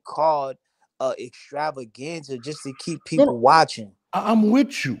boxing card extravaganza just to keep people No, watching. I'm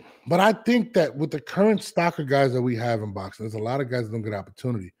with you, but I think that with the current stock of guys that we have in boxing, there's a lot of guys that don't get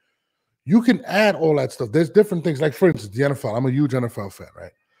opportunity. You can add all that stuff. There's different things. Like for instance, the NFL. I'm a huge NFL fan,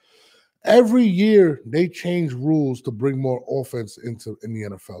 right? Every year they change rules to bring more offense in the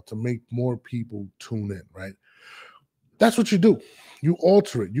NFL to make more people tune in, right? That's what you do. You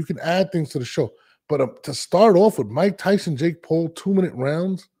alter it. You can add things to the show. But to start off with Mike Tyson, Jake Paul, 2-minute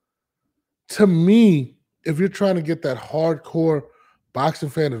rounds, to me, if you're trying to get that hardcore boxing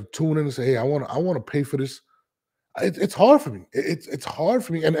fan to tune in and say, "Hey, I want to pay for this," it's hard for me. It's hard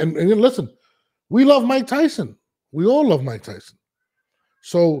for me. And listen, we love Mike Tyson. We all love Mike Tyson.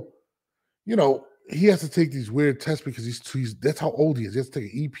 So, he has to take these weird tests because he's that's how old he is. He has to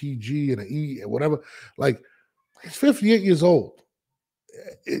take an EPG and an E and whatever. Like, he's 58 years old.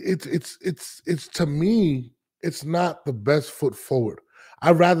 It's to me, it's not the best foot forward.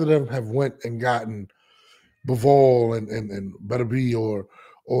 I'd rather them have went and gotten Bivol and Better Be or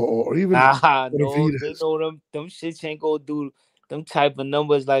even No, they Benavidez. know them shits ain't gonna do them type of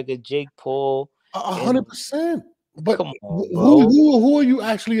numbers like a Jake Paul. 100%. But Come on, bro. who are you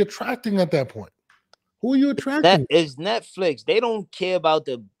actually attracting at that point? Who are you That attracting? is Netflix. They don't care about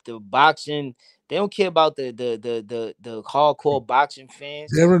the boxing. They don't care about the hardcore boxing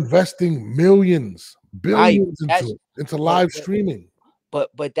fans. They're investing millions, Right. billions That's into but live streaming.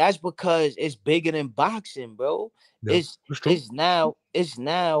 but that's because it's bigger than boxing, bro. Yeah, It's that's true. it's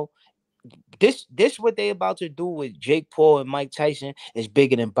now this what they about to do with Jake Paul and Mike Tyson is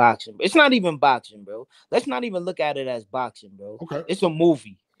bigger than boxing. It's not even boxing, bro. Let's not even look at it as boxing, bro. Okay. It's a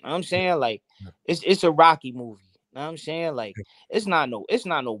movie. Know what I'm saying? Like it's a Rocky movie. Know what I'm saying? Like it's not no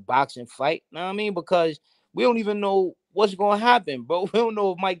boxing fight. Know what I mean? Because we don't even know what's gonna happen, bro. We don't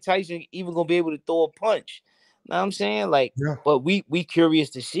know if Mike Tyson even gonna be able to throw a punch. Know what I'm saying? Like, but we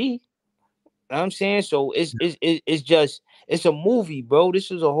curious to see. Know what I'm saying? So it's just it's a movie, bro. This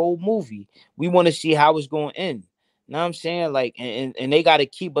is a whole movie. We want to see how it's gonna end. Know what I'm saying? Like, and they gotta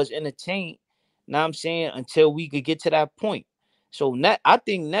keep us entertained. Know what I'm saying? Until we could get to that point. So I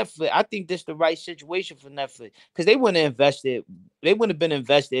think Netflix, I think this the right situation for Netflix. Because they wouldn't have invested, they wouldn't have been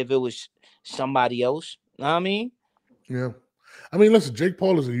invested if it was somebody else. Know what I mean? Yeah. I mean, listen, Jake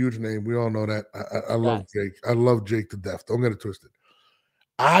Paul is a huge name. We all know that. I love Jake. I love Jake to death. Don't get it twisted.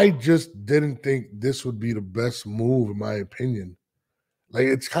 I just didn't think this would be the best move, in my opinion. Like,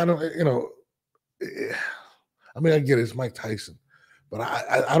 it's kind of, I mean, I get it. It's Mike Tyson. But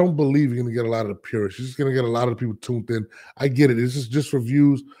I don't believe you're going to get a lot of the purists. You're just going to get a lot of the people tuned in. I get it. This is just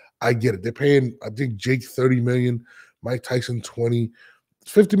reviews. I get it. They're paying, I think, Jake $30 million, Mike Tyson $20,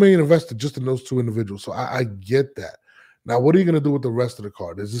 $50 million invested just in those two individuals. So I get that. Now, what are you going to do with the rest of the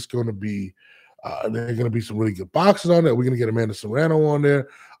card? Is this going to be, there are going to be some really good boxes on there? Are we going to get Amanda Serrano on there?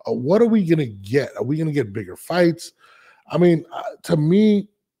 What are we going to get? Are we going to get bigger fights? I mean, to me,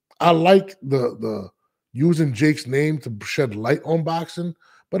 I like the using Jake's name to shed light on boxing,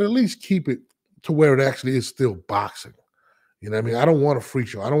 but at least keep it to where it actually is still boxing. You know what I mean? I don't want a freak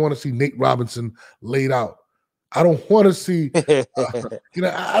show. I don't want to see Nate Robinson laid out. I don't want to see,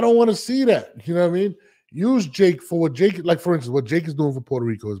 I don't want to see that. You know what I mean? Use Jake for what Jake, like for instance, what Jake is doing for Puerto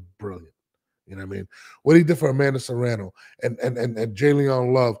Rico is brilliant. You know what I mean? What he did for Amanda Serrano and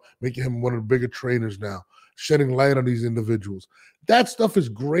Jalen Love, making him one of the bigger trainers now, shedding light on these individuals. That stuff is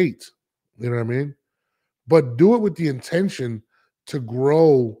great. You know what I mean? But do it with the intention to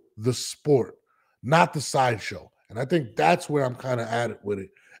grow the sport, not the sideshow. And I think that's where I'm kind of at it with it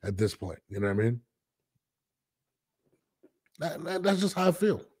at this point. You know what I mean? That's just how I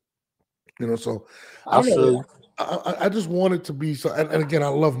feel. You know, so I don't know. I just want it to be so. And again, I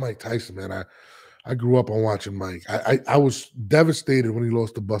love Mike Tyson, man. I grew up on watching Mike. I was devastated when he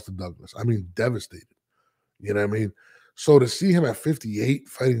lost to Buster Douglas. I mean, devastated. You know what I mean? So to see him at 58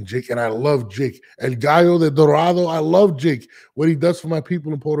 fighting Jake, and I love Jake. El Gallo de Dorado, I love Jake. What he does for my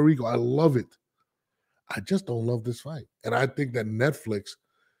people in Puerto Rico, I love it. I just don't love this fight. And I think that Netflix,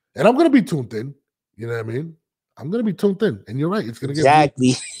 and I'm going to be tuned in. You know what I mean? I'm going to be tuned in. And you're right. It's going to get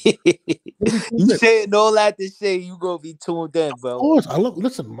you saying all that to say you going to be tuned in, bro. Of course.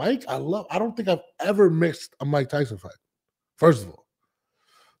 Listen, Mike, I don't think I've ever missed a Mike Tyson fight. First of all.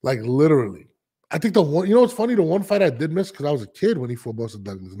 Like literally. I think the one, what's funny? The one fight I did miss because I was a kid when he fought Buster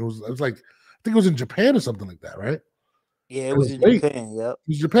Douglas. And it was like, I think it was in Japan or something like that, right? Yeah, it was in Japan. Yep. It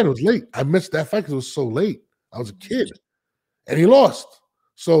was Japan. It was late. I missed that fight because it was so late. I was a kid. And he lost.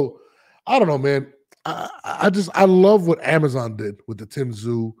 So I don't know, man. I love what Amazon did with the Tim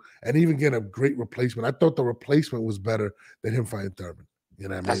Tszyu and even getting a great replacement. I thought the replacement was better than him fighting Thurman. You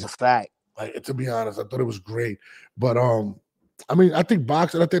know what I mean? That's a fact. Like, to be honest, I thought it was great. But I mean, I think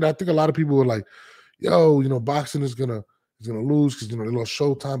boxing. I think a lot of people were like, "Yo, boxing is gonna lose because they lost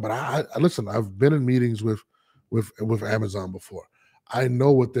Showtime." But I listen. I've been in meetings with Amazon before. I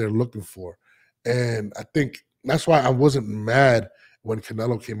know what they're looking for, and I think that's why I wasn't mad when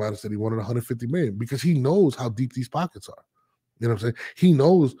Canelo came out and said he wanted 150 million because he knows how deep these pockets are. You know what I'm saying? He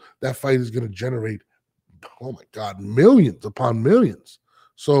knows that fight is going to generate, oh my God, millions upon millions.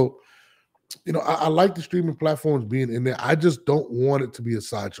 So. I like the streaming platforms being in there. I just don't want it to be a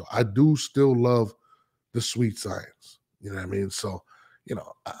sideshow. I do still love the sweet science. You know what I mean? So,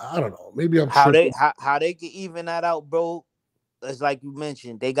 I don't know. Maybe I'm how they can even that out, bro. It's like you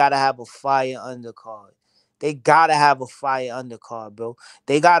mentioned, they gotta have a fire undercard. They gotta have a fire undercard, bro.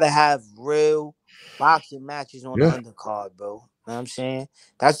 They gotta have real boxing matches on the undercard, bro. You know what I'm saying?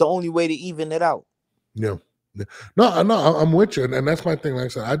 That's the only way to even it out. Yeah. No, I'm with you, and that's my thing. Like I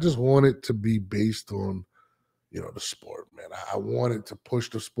said, I just want it to be based on, the sport, man. I want it to push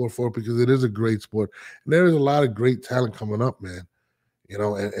the sport forward because it is a great sport, and there is a lot of great talent coming up, man.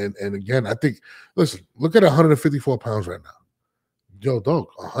 And again, I think, listen, look at 154 pounds right now. Yo, dog,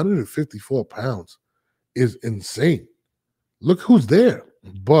 154 pounds is insane. Look who's there: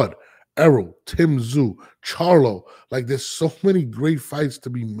 Bud, Errol, Tim Tszyu, Charlo. Like, there's so many great fights to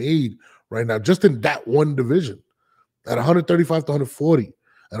be made right now, just in that one division. At 135 to 140,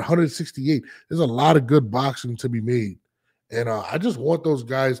 at 168, there's a lot of good boxing to be made. And I just want those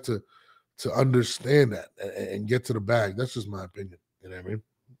guys to understand that and get to the bag. That's just my opinion. You know what I mean?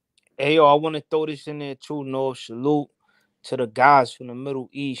 Hey, yo, I want to throw this in there too, Salute to the guys from the Middle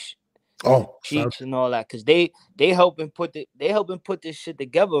East. Oh, Cheeks and all that, because they helping put this shit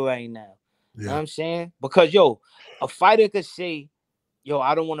together right now. You know what I'm saying? Because a fighter could say,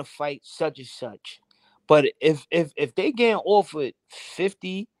 I don't want to fight such and such. But if they getting offered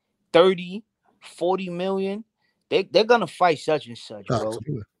 50, 30, 40 million, they're gonna fight such and such, bro.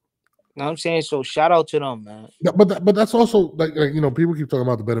 absolutely. You know what I'm saying? So shout out to them, man. Yeah, but that's also like people keep talking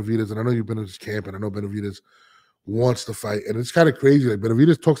about the Benavidez, and I know you've been in this camp, and I know Benavidez wants to fight, and it's kind of crazy. Like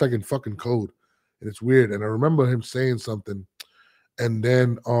Benavidez talks like in fucking code, and it's weird. And I remember him saying something, and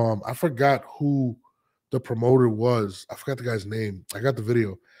then I forgot who the promoter was. I forgot the guy's name. I got the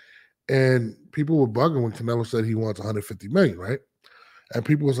video, and people were bugging when Canelo said he wants 150 million, right? And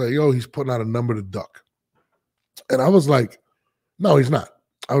people was like, "Yo, he's putting out a number to duck," and I was like, "No, he's not."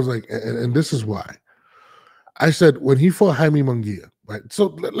 I was like, and this is why. I said when he fought Jaime Munguia, right? So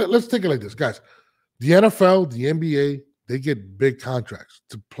let's take it like this, guys. The NFL, the NBA, they get big contracts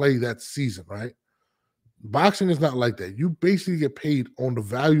to play that season, right? Boxing is not like that. You basically get paid on the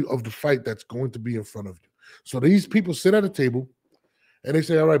value of the fight that's going to be in front of you. So these people sit at a table and they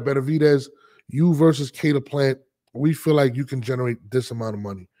say, all right, Benavidez, you versus Caleb Plant, we feel like you can generate this amount of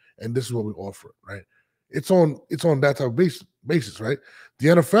money, and this is what we offer, right? It's on that type of basis, right? The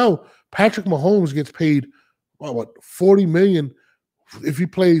NFL, Patrick Mahomes gets paid what 40 million if he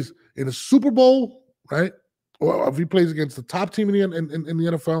plays in a Super Bowl, right? Or if he plays against the top team in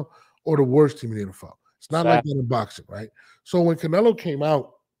the NFL or the worst team in the NFL. It's not like that in boxing, right? So when Canelo came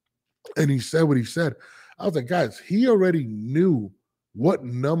out and he said what he said, I was like, guys, he already knew what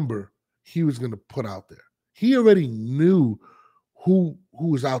number he was going to put out there. He already knew who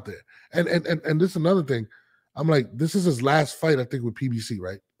was out there. And this is another thing. I'm like, this is his last fight, I think, with PBC,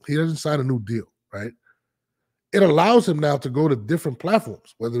 right? He doesn't sign a new deal, right? It allows him now to go to different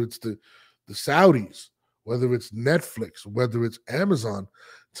platforms, whether it's the Saudis, whether it's Netflix, whether it's Amazon,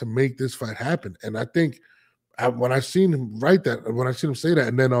 to make this fight happen. And I think when I seen him write that, when I seen him say that,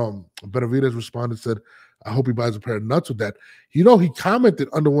 and then Benavidez responded, said, I hope he buys a pair of nuts with that. He commented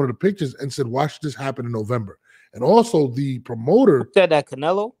under one of the pictures and said, watch this happen in November. And also the promoter said that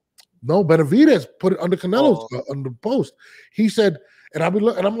Canelo? No, Benavidez put it under Canelo's under the post. He said, and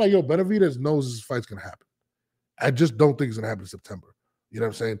I'm like, yo, Benavidez knows this fight's gonna happen. I just don't think it's gonna happen in September. You know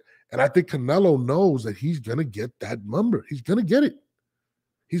what I'm saying? And I think Canelo knows that he's gonna get that number. He's gonna get it.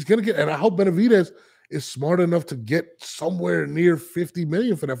 He's gonna get, and I hope Benavidez is smart enough to get somewhere near 50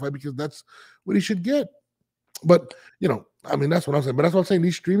 million for that fight, because that's what he should get. But that's what I'm saying. But that's what I'm saying.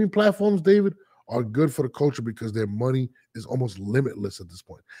 These streaming platforms, David, are good for the culture because their money is almost limitless at this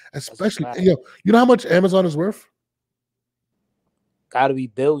point. Especially, you know how much Amazon is worth? Gotta be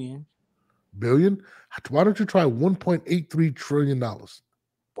billion. Billion? Why don't you try $1.83 trillion?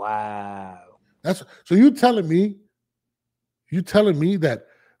 Wow. So you telling me that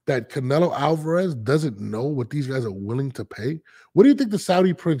Canelo Alvarez doesn't know what these guys are willing to pay? What do you think the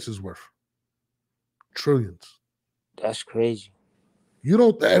Saudi prince is worth? Trillions. That's crazy. You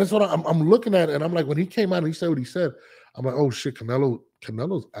don't. That's what I'm looking at, and I'm like, when he came out and he said what he said, I'm like, oh shit,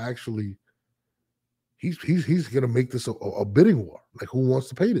 Canelo's actually he's gonna make this a bidding war. Like, who wants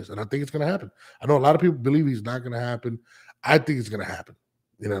to pay this? And I think it's gonna happen. I know a lot of people believe he's not gonna happen. I think it's gonna happen.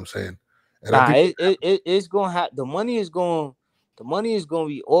 You know what I'm saying? And I think it's gonna happen. The money is gonna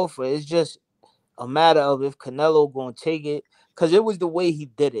be offered. It's just a matter of if Canelo gonna take it, because it was the way he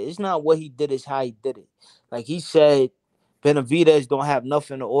did it. It's not what he did, it's how he did it. Like he said, Benavidez don't have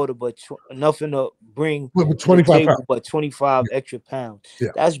nothing to order but nothing to bring to the table but 25 extra pounds. Yeah.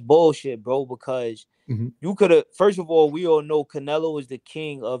 That's bullshit, bro, because you could have, first of all, we all know Canelo is the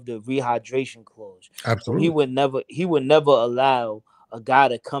king of the rehydration clause. Absolutely. So he would never allow a guy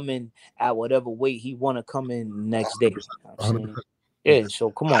to come in at whatever weight he want to come in the next day. 100%. Yeah, so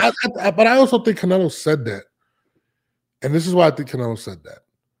come on. But I also think Canelo said that. And this is why I think Canelo said that.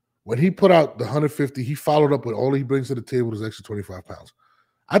 When he put out the 150, he followed up with all he brings to the table is extra 25 pounds.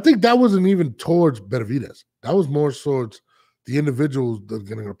 I think that wasn't even towards Benavidez. That was more towards the individuals that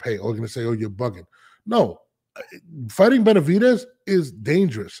are going to pay or going to say, oh, you're bugging. No, fighting Benavidez is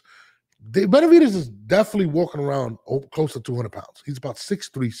dangerous. Benavidez is definitely walking around close to 200 pounds. He's about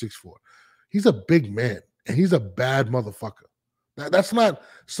 6'3", 6'4". He's a big man, and he's a bad motherfucker. That's not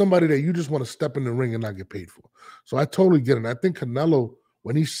somebody that you just want to step in the ring and not get paid for. So I totally get it. And I think Canelo,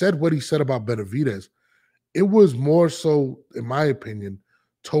 when he said what he said about Benavidez, it was more so, in my opinion,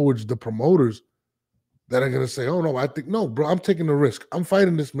 towards the promoters that are going to say, oh, no, I think, no, bro, I'm taking the risk. I'm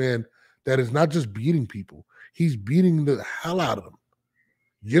fighting this man that is not just beating people. He's beating the hell out of them.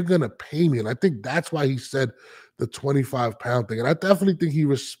 You're going to pay me. And I think that's why he said the 25-pound thing. And I definitely think he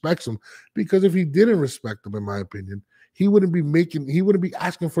respects him, because if he didn't respect him, in my opinion, he wouldn't be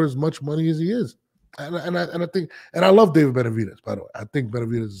asking for as much money as he is. And I think, and I love David Benavidez, by the way. I think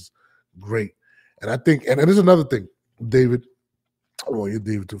Benavidez is great. And I think, and there's another thing, David. Oh, you're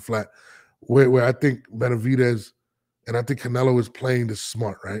David too flat. Where I think Benavidez and I think Canelo is playing this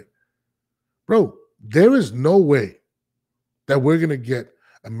smart, right? Bro, there is no way that we're gonna get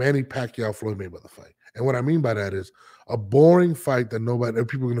a Manny Pacquiao Floyd Mayweather fight. And what I mean by that is a boring fight that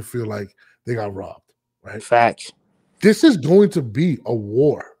people are gonna feel like they got robbed, right? Facts. This is going to be a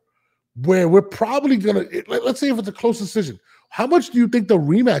war where we're probably gonna, let's say if it's a close decision, how much do you think the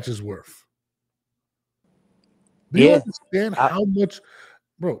rematch is worth? Do you understand how much,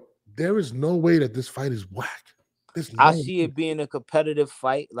 bro? There is no way that this fight is whack. I see it being a competitive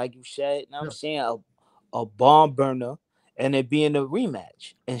fight, like you said. Now I'm saying a bomb burner, and it being a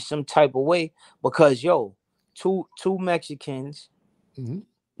rematch in some type of way because two Mexicans. Mm-hmm.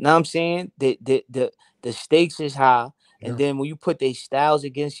 Now I'm saying the stakes is high, and then when you put their styles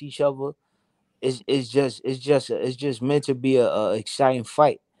against each other, it's just meant to be a exciting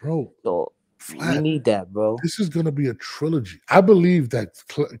fight, bro. So we need that, bro. This is gonna be a trilogy. I believe that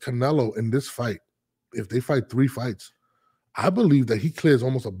Canelo in this fight, if they fight 3 fights, I believe that he clears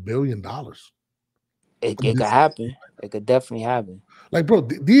almost $1 billion. It could happen. It could definitely happen. Like, bro,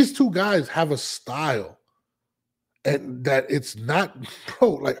 these two guys have a style, and that it's not,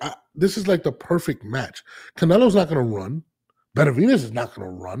 bro. Like, this is like the perfect match. Canelo's not gonna run. Benavidez is not gonna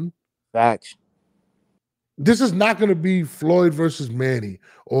run. Facts. This is not gonna be Floyd versus Manny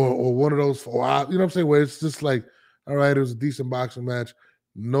or one of those. You know what I'm saying? Where it's just like, all right, it was a decent boxing match.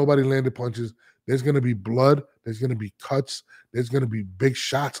 Nobody landed punches. There's going to be blood. There's going to be cuts. There's going to be big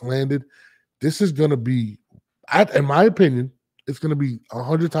shots landed. This is going to be, in my opinion, it's going to be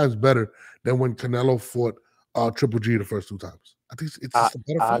 100 times better than when Canelo fought Triple G the first 2 times. I think it's just a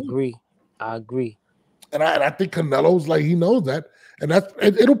better fight. I agree. And I think Canelo's like, he knows that. And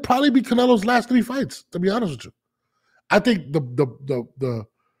it'll probably be Canelo's last 3 fights, to be honest with you. I think the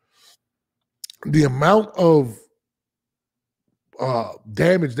amount of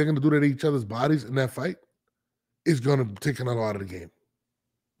damage they're going to do to each other's bodies in that fight is going to take Canelo out of the game.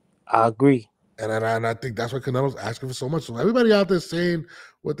 I agree. And I think that's why Canelo's asking for so much. So everybody out there saying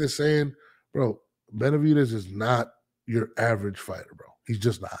what they're saying, bro, Benavidez is not your average fighter, bro. He's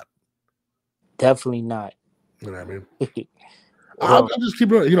just not. Definitely not. You know what I mean? I'll just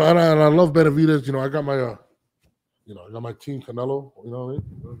keep it, and I love Benavidez. I got my, I got my team Canelo. You know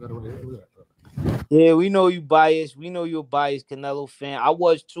what I mean? Yeah, we know you biased. We know you're a biased Canelo fan. I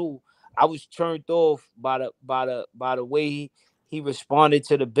was too. I was turned off by the way he responded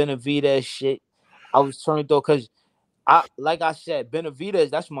to the Benavidez shit. I was turned off because like I said,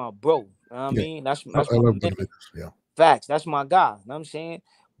 Benavidez, that's my bro. You know what I mean? That's my man. Yeah. Facts. That's my guy. You know what I'm saying?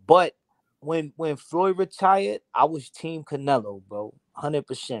 But when Floyd retired, I was team Canelo, bro.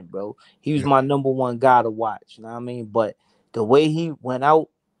 100%, bro. He was my number 1 guy to watch. You know what I mean? But the way he went out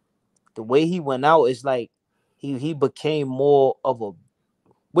is like he became more of a,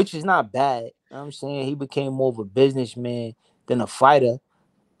 which is not bad. You know what I'm saying? He became more of a businessman than a fighter.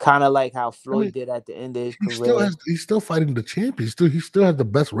 Kind of like how Floyd did at the end of his career. He's still fighting the champion. He still has the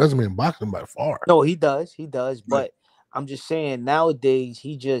best resume in boxing by far. No, he does. Right. But I'm just saying nowadays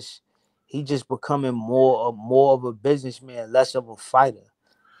he just becoming more of a businessman, less of a fighter.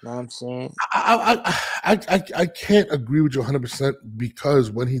 You know what I'm saying? I can't agree with you 100% because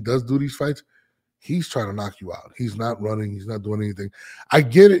when he does do these fights, he's trying to knock you out. He's not running. He's not doing anything. I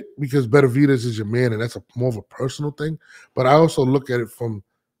get it because Benavidez is your man, and that's more of a personal thing. But I also look at it from,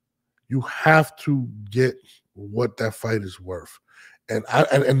 you have to get what that fight is worth, and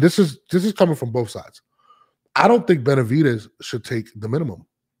this is coming from both sides. I don't think Benavidez should take the minimum.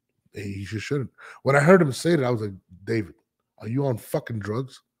 He shouldn't. When I heard him say that, I was like, David, are you on fucking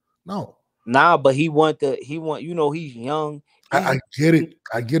drugs? No. Nah, but he he's young. I get it,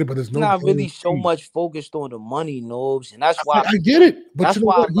 but there's no. Not really so much focused on the money, Nobes, and that's why I get it. But that's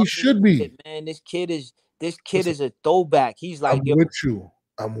why he should be. Kid, man, this kid is a throwback. He's like,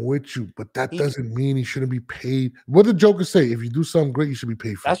 I'm with you, but that doesn't mean he shouldn't be paid. What did Joker say? If you do something great, you should be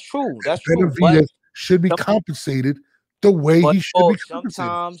paid for. That's true. That's true. But should be compensated the way he should be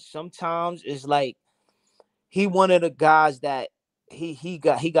compensated. Sometimes it's like he one of the guys that he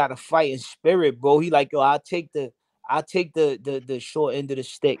got a fighting spirit, bro. He like, yo, I'll take the short end of the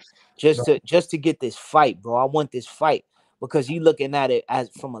stick just to get this fight, bro. I want this fight because he looking at it as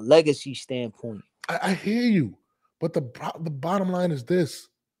from a legacy standpoint. I hear you, but the bottom line is this: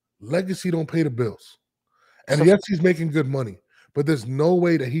 legacy don't pay the bills. And yes, he's making good money, but there's no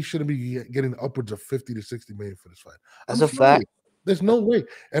way that he shouldn't be getting upwards of 50 to 60 million for this fight. That's a fact. There's no way.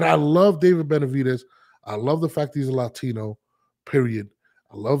 And I love David Benavidez. I love the fact he's a Latino, period.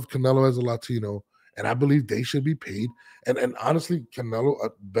 I love Canelo as a Latino, and I believe they should be paid. And honestly, Canelo,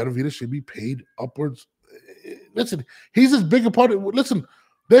 Benavidez should be paid upwards. Listen, he's as big a part of. Listen,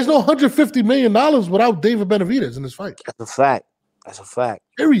 there's no $150 million without David Benavidez in this fight. That's a fact. That's a fact.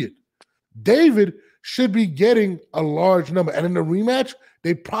 Period. David should be getting a large number. And in the rematch,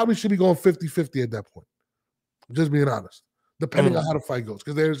 they probably should be going 50-50 at that point. Just being honest. Depending on how the fight goes,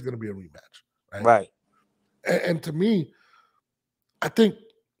 because there's going to be a rematch. Right. And to me, I think,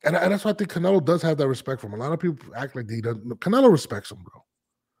 and that's why I think Canelo does have that respect for him. A lot of people act like he doesn't. Canelo respects him, bro.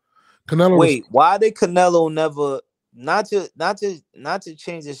 Canelo. Wait, why did Canelo never? Not to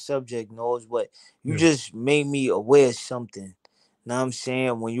change the subject, knows, but you just made me aware of something. Know what I'm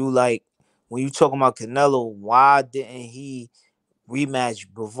saying? When you talking about Canelo, why didn't he rematch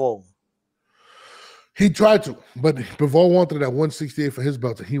Bivol? He tried to, but Bivol wanted it at 168 for his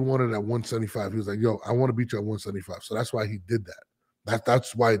belt, and he wanted it at 175. He was like, "Yo, I want to beat you at 175." So that's why he did that.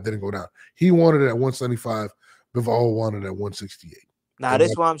 That's why it didn't go down. He wanted it at 175. Bivol wanted it at 168. Now,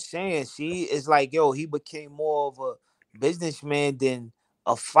 that's what I'm saying. See, it's like, yo, he became more of a businessman than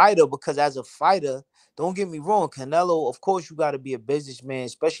a fighter, because as a fighter, don't get me wrong, Canelo, of course, you got to be a businessman,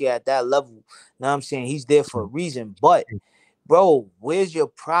 especially at that level. Now I'm saying he's there for a reason, but bro, where's your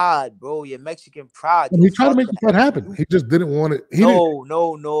pride, bro? Your Mexican pride. He tried to make the fight happen. He just didn't want it.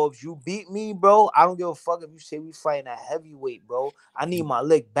 No. If you beat me, bro, I don't give a fuck if you say we fighting at heavyweight, bro. I need my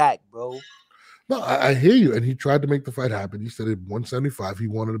lick back, bro. No, I hear you. And he tried to make the fight happen. He said at 175, he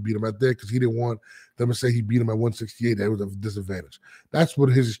wanted to beat him at there because he didn't want them to say he beat him at 168. That was a disadvantage. That's what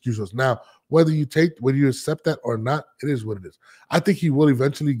his excuse was. Now, whether you accept that or not, it is what it is. I think he will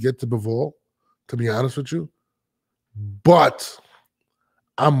eventually get to Bivol, to be honest with you. But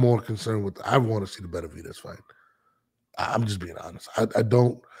I'm more concerned with, I want to see the Benavidez fight. I'm just being honest. I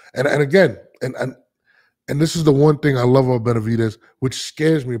don't, and again, and this is the one thing I love about Benavidez, which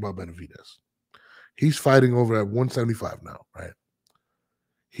scares me about Benavidez. He's fighting over at 175 now, right?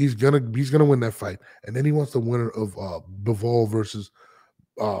 He's gonna win that fight, and then he wants the winner of Bivol versus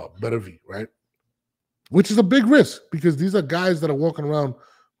Benavidez, right? Which is a big risk because these are guys that are walking around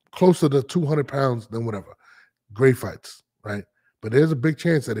closer to 200 pounds than whatever. Great fights, right? But there's a big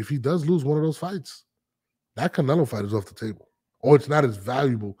chance that if he does lose one of those fights, that Canelo fight is off the table, or it's not as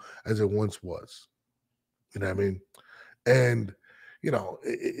valuable as it once was. You know what I mean? And you know,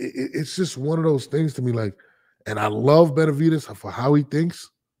 it's just one of those things to me, like, and I love Benavidez for how he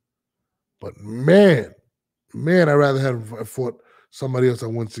thinks, but man, I'd rather have fought somebody else at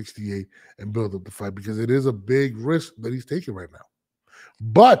 168 and build up the fight because it is a big risk that he's taking right now.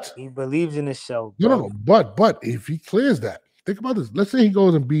 But he believes in himself. Bro. No. But if he clears that, think about this. Let's say he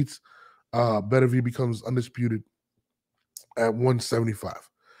goes and beats Benavidez, becomes undisputed at 175,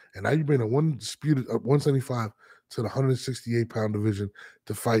 and now you bring a undisputed at 175 to the 168-pound division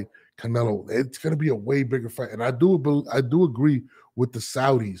to fight Canelo. It's going to be a way bigger fight, and I do agree with the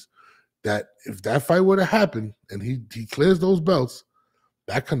Saudis that if that fight were to happen and he clears those belts,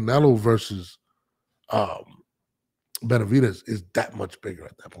 that Canelo versus Benavidez is that much bigger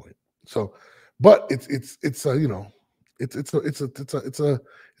at that point. So, but it's a you know it's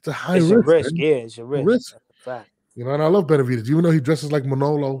a high risk. Yeah, it's a risk. That's a fact. You know, and I love Benavidez, even though he dresses like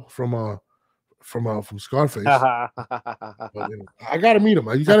Manolo from Scarface. But, you know, I gotta meet him.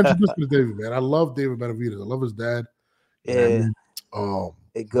 You gotta introduce me to David, man. I love David Benavidez. I love his dad. Yeah,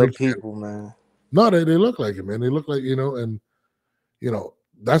 they're good people, man. No, they look like it, man. They look like, you know, and you know,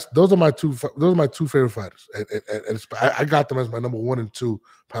 those are my two favorite fighters. And I got them as my number 1 and 2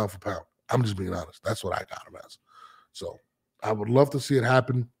 pound for pound. I'm just being honest. That's what I got them as. So I would love to see it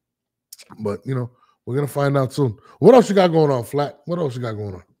happen, but you know, we're gonna find out soon. What else you got going on, Flat? What else you got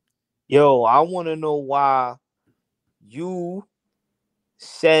going on? Yo, I want to know why you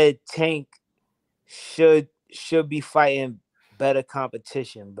said Tank should be fighting better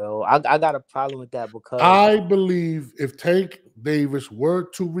competition, bro. I got a problem with that because I believe if Tank Davis were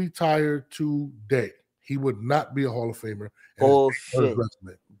to retire today, he would not be a Hall of Famer. Bullshit,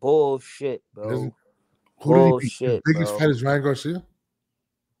 bro. Who did he beat? His biggest fight is Ryan Garcia?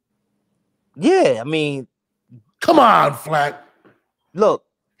 Yeah, I mean, come on, Flat. Look,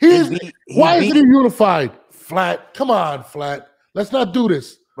 why isn't he unified? Flat, come on, Flat. Let's not do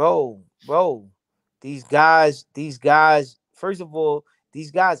this, bro. These guys. First of all, these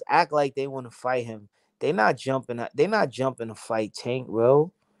guys act like they want to fight him. They're not jumping to fight Tank,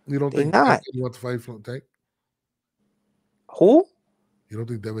 bro. You don't think Tank wants to fight Tank? Who? You don't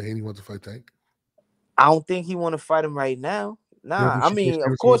think Devin Haney wants to fight Tank? I don't think he want to fight him right now. Nah, I mean,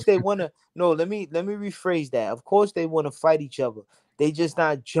 of course they want to. No, let me rephrase that. Of course they want to fight each other. They just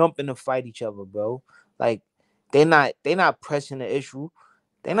not jumping to fight each other, bro. Like they not pressing the issue.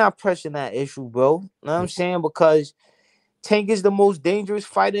 They're not pressing that issue, bro. You know what I'm saying? Because Tank is the most dangerous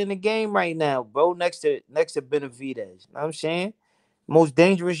fighter in the game right now, bro. Next to Benavidez. You know what I'm saying? Most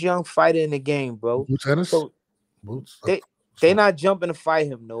dangerous young fighter in the game, bro. Boots Ennis? So Boots? they not jumping to fight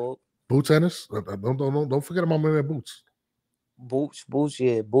him, no. Boots Ennis? Don't forget about my man Boots. Boots,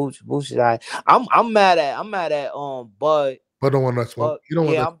 yeah, Boots is right. I'm mad at Bud. But don't want that smoke. You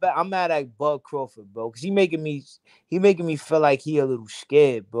don't want that. I'm mad at Bud Crawford, bro, because he making me feel like he a little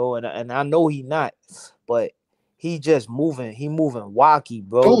scared, bro, and I know he not, but he just moving wacky,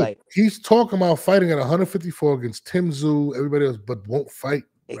 bro. Dude, like he's talking about fighting at 154 against Tim Tszyu, everybody else, but won't fight.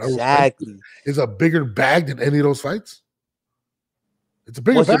 Exactly. Is a bigger bag than any of those fights. It's a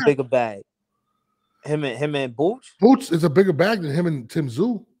bigger What's bag. a bigger bag? Him and Boots? Boots is a bigger bag than him and Tim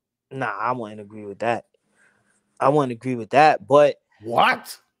Tszyu. Nah, I wouldn't agree with that. But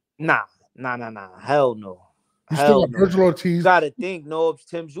what? Nah. Hell no. You still got Virgil Ortiz. You gotta think, no,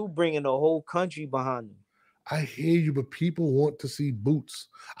 Tim Tszyu bringing the whole country behind him. I hear you, but people want to see Boots.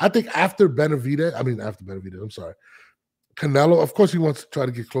 I think after Benavidez, I'm sorry. Canelo, of course, he wants to try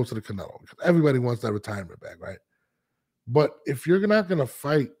to get closer to Canelo because everybody wants that retirement bag, right? But if you're not going to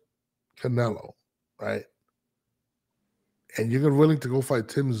fight Canelo, right, and you're willing to go fight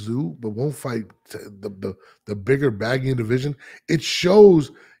Tim Tszyu, but won't fight the bigger baggy division, it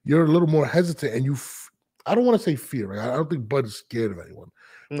shows you're a little more hesitant. And I don't want to say fear, right? I don't think Bud is scared of anyone,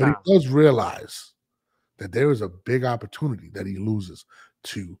 but he does realize that there is a big opportunity that he loses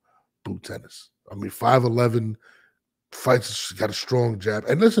to Boots Ennis. I mean, 5'11", fights, got a strong jab.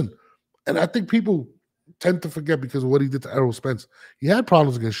 And listen, and I think people tend to forget because of what he did to Errol Spence. He had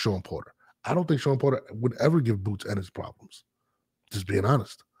problems against Sean Porter. I don't think Sean Porter would ever give Boots Ennis problems. Just being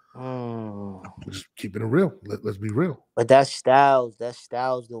honest. Just keeping it real. Let's be real. But that's Styles.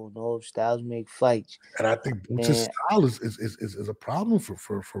 Don't know. Styles make fights. And I think Boots' style is a problem for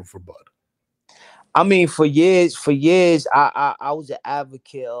Bud. I mean, for years, I was an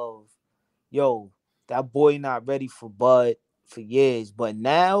advocate of, yo, that boy not ready for Bud for years. But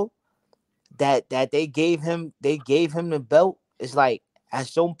now that they gave him the belt, it's like at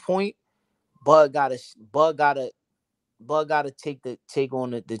some point, Bud gotta take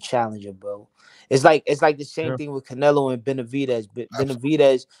on the challenger, bro. It's like the same thing with Canelo and Benavidez.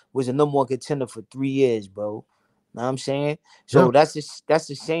 Benavidez was a number one contender for 3 years, bro. Know what I'm saying? So that's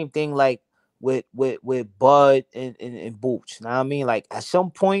the same thing like with Bud and Boots. Know what I mean? Like at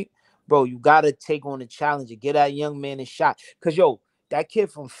some point, bro, you gotta take on the challenger, get that young man a shot. Cause that kid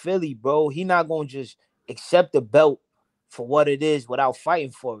from Philly, bro, he not gonna just accept the belt for what it is without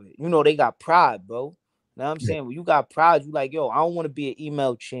fighting for it. You know, they got pride, bro. Know what I'm saying? When you got pride, you like, yo, I don't want to be an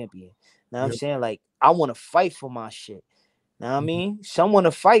email champion. Know what I'm saying? Like, I want to fight for my shit. Know what I mean? Someone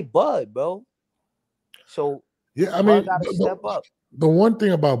to fight Bud, bro. So yeah, I mean, gotta step up. The one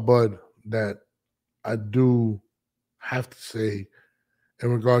thing about Bud that I do have to say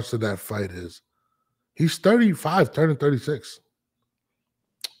in regards to that fight is he's 35, turning 36.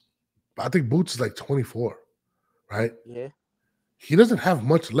 I think Boots is like 24, right? Yeah. He doesn't have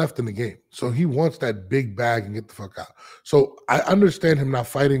much left in the game. So he wants that big bag and get the fuck out. So I understand him not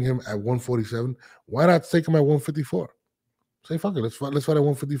fighting him at 147. Why not take him at 154? Say, fuck it, let's fight at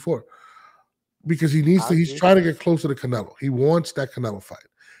 154. Because he's trying to get closer to Canelo. He wants that Canelo fight.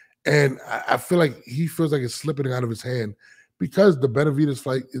 And I feel like he feels like it's slipping out of his hand because the Benavidez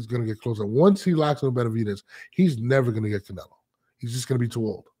fight is going to get closer. Once he locks on Benavidez, he's never going to get Canelo. He's just going to be too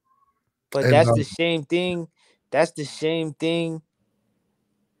old. But that's the same thing. That's the same thing.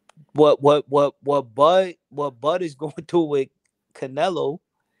 What Bud is going through with Canelo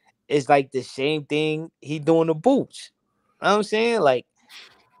is like the same thing he doing to Boots. You know what I'm saying? Like,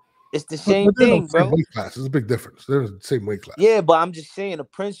 it's the same thing, bro. Weight class. There's a big difference. They're in the same weight class. Yeah, but I'm just saying the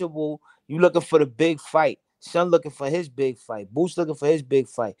principle, you looking for the big fight. Son looking for his big fight. Boots looking for his big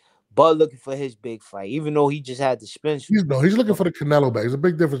fight. Bud looking for his big fight, even though he just had the Spence. He's looking for the Canelo bag. There's a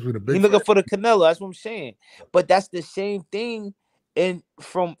big difference between the big. He's looking for the Canelo. That's what I'm saying. But that's the same thing. And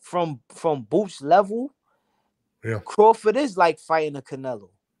from Boots level, Crawford is like fighting a Canelo.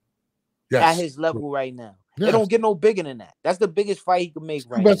 At his level right now. Yes. It don't get no bigger than that. That's the biggest fight he can make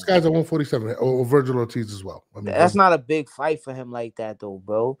right now. Best guys at 147 or Virgil Ortiz as well. I mean, that's not a big fight for him like that though,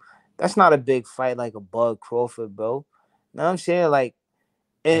 bro. That's not a big fight like a Bud Crawford, bro. Know what I'm saying? Like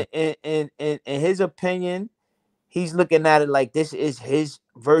in his opinion, he's looking at it like this is his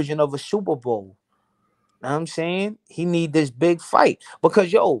version of a Super Bowl. Know what I'm saying? He need this big fight.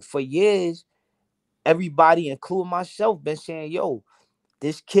 Because for years, everybody, including myself, been saying,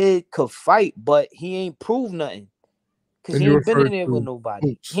 this kid could fight, but he ain't proved nothing. Because he ain't been in there with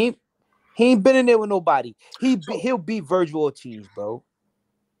nobody. He He ain't been in there with nobody. He'll beat Virgil Ortiz, bro.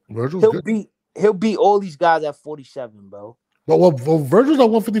 Virgil's good. He'll beat all these guys at 47, bro. Well, Virgil's at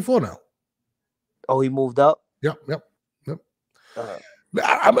 154 now. Oh, he moved up? Yep.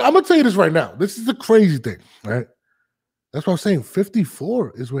 I'm gonna tell you this right now. This is the crazy thing, right? That's what I'm saying.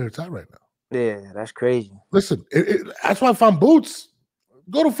 54 is where it's at right now. Yeah, that's crazy. Listen, that's why I found Boots.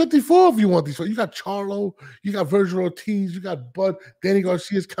 Go to 54 if you want these. So you got Charlo, you got Virgil Ortiz, you got Bud, Danny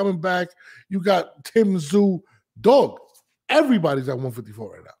Garcia's coming back, you got Tim Tszyu, dog. Everybody's at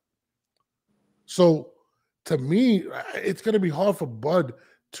 154 right now. So to me, it's gonna be hard for Bud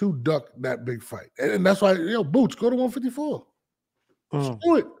to duck that big fight, and that's why Boots, go to 154. Just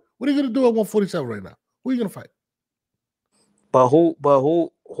do it. What are you gonna do at 147 right now? Who are you gonna fight? But who?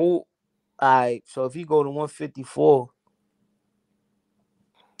 All right. So if you go to 154,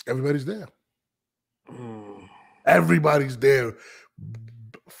 everybody's there. Everybody's there.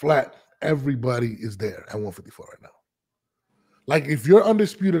 Flat. Everybody is there at 154 right now. Like if you're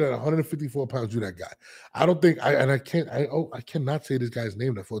undisputed at 154 pounds, you're that guy. I don't think I cannot say this guy's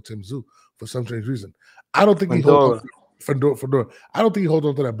name that fought Tim Tszyu for some strange reason. I don't think he holds on Fedora. I don't think he holds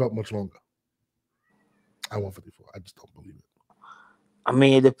on to that belt much longer. At 154. I just don't believe it. I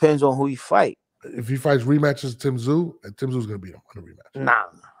mean, it depends on who you fight. If he fights rematches Tim Tszyu, and Tim Tszyu's gonna beat him on a rematch. Nah.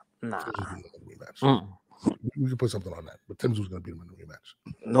 Rematch. We can put something on that, but Tim Tszyu's gonna beat him in a rematch.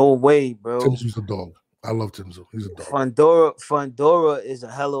 No way, bro. Tim Tszyu's a dog. I love Tim Tszyu. He's a dog. Fundora is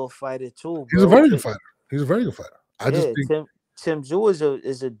a hell of a fighter too, bro. He's a very good fighter. I just think Tim Tszyu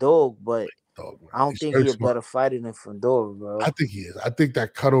is a dog, but I don't think he's a better fighter than Fundora, bro. I think he is. I think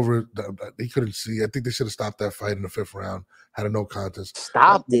that cut over, he couldn't see. I think they should have stopped that fight in the 5th round. Had a no contest.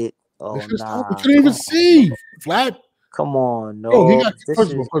 Stopped it. Oh, nah. We couldn't even see. Flat. Come on, no. Bro, he got,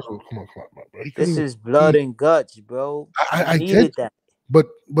 first of all, come on, bro. This is blood and guts, bro. I get that. But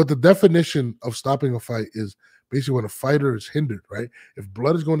the definition of stopping a fight is basically when a fighter is hindered, right? If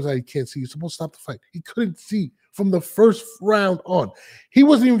blood is going inside, he can't see. You're supposed to stop the fight. He couldn't see from the first round on. He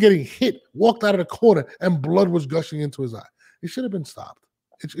wasn't even getting hit, walked out of the corner, and blood was gushing into his eye. It should have been stopped.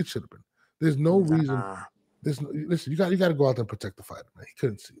 It should have been. There's no reason. Listen, you got to go out there and protect the fighter, man. He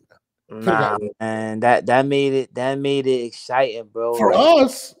couldn't see that. Man, that made it exciting, bro. For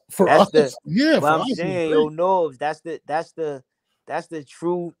us. Yeah, but I'm saying, no, that's the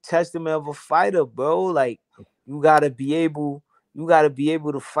true testament of a fighter, bro. Like you gotta be able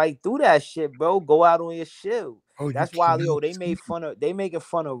to fight through that shit, bro. Go out on your shield. That's why they making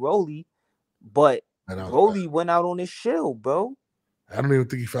fun of Rolly, but Rolly went out on his shield, bro. I don't even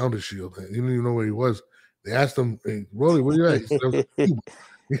think he found his shield. He didn't even know where he was. They asked him, "Hey, Rolly, where you at?"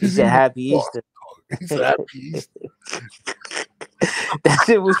 He said, "Happy Easter." He said, "Happy Easter." That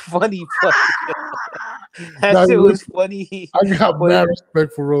shit was funny. That shit was funny. I got mad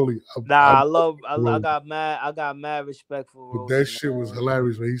respect for Rolly. I got mad respect for Rolly. But that shit was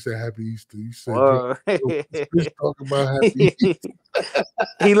hilarious when he said Happy Easter. He said, talking about Happy Easter.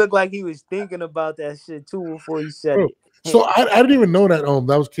 He looked like he was thinking about that shit too before he said it. So I didn't even know that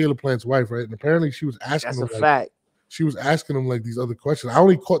that was Caleb Plant's wife, right? And apparently she was asking him. That's a fact. She was asking him like these other questions. I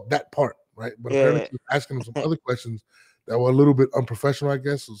only caught that part, right? But apparently she was asking him some other questions that were a little bit unprofessional, I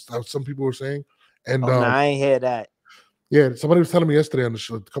guess. Some people were saying. And I ain't hear that. Yeah, somebody was telling me yesterday on the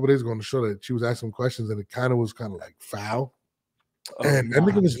show, a couple of days ago on the show, that she was asking questions and it was kind of like foul. And that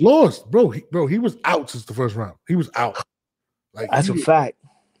nigga was lost, bro. He was out since the first round. He was out. Like that's a fact,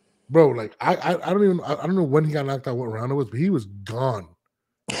 bro. Like I don't know when he got knocked out, what round it was, but he was gone.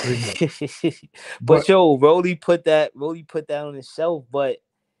 But Rolly put that on himself, but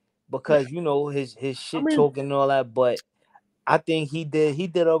because his shit choking and all that, but I think he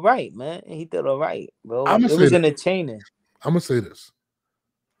did all right, man. He did all right, bro. It was entertaining. I'm gonna say this.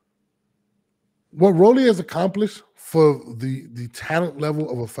 What Rolly has accomplished for the talent level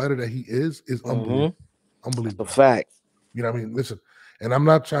of a fighter that he is unbelievable. Unbelievable. That's a fact. You know what I mean? Listen, and I'm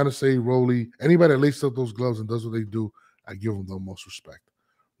not trying to say Rolly, anybody that laces up those gloves and does what they do, I give them the most respect.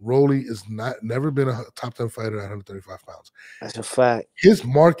 Rolly is never been a top 10 fighter at 135 pounds. That's a fact. His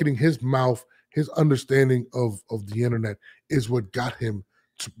marketing, his mouth, his understanding of the internet is what got him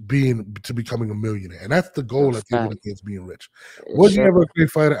to becoming a millionaire. And that's the goal at the end against being rich. Was he ever a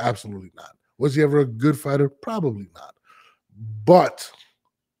great fighter? Absolutely not. Was he ever a good fighter? Probably not. But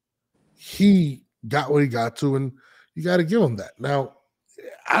he got what he got to, and you got to give him that. Now,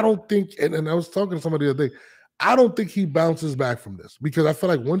 I don't think, and I was talking to somebody the other day, I don't think he bounces back from this, because I feel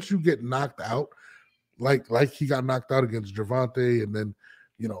like once you get knocked out, like he got knocked out against Gervonta, and then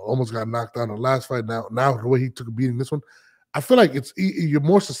almost got knocked out in the last fight. Now the way he took a beating this one, I feel like you're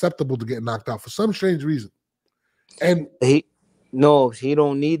more susceptible to getting knocked out for some strange reason. And No, he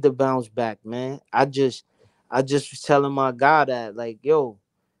don't need to bounce back, man. I just was telling my guy that, like, yo,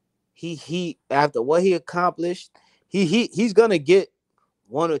 he after what he accomplished, he's gonna get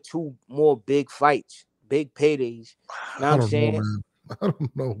one or two more big fights, big paydays. Know what I I'm don't know, saying? man. I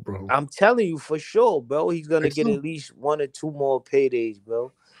don't know, bro. I'm telling you for sure, bro. He's gonna Think get so? at least one or two more paydays,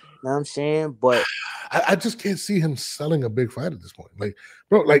 bro. Know what I'm saying? But I just can't see him selling a big fight at this point. Like,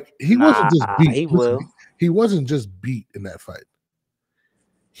 bro, like he wasn't nah, just beat. he Listen, will. he wasn't just beat in that fight.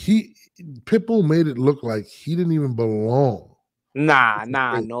 He Pitbull made it look like he didn't even belong. Nah,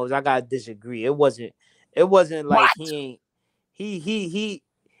 no, I gotta disagree. It wasn't like What? he ain't he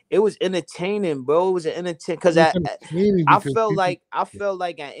it was entertaining, bro. It was an entertain It because was entertaining because people. I felt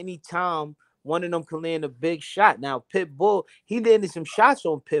like at any time one of them could land a big shot. Now Pitbull, he landed some shots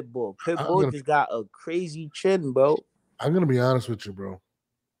on Pitbull. I'm Pitbull gonna just got a crazy chin, bro. I'm gonna be honest with you, bro.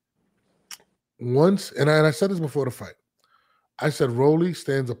 Once, and I said this before the fight. I said Rolly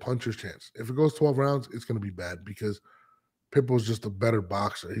stands a puncher's chance. If it goes 12 rounds, it's gonna be bad because Pitbull's just a better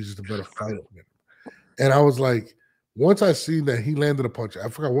boxer. He's just a better fighter. And I was like, once I seen that he landed a punch, I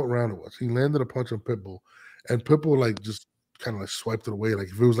forgot what round it was. He landed a punch on Pitbull, and Pitbull like just kind of like swiped it away, like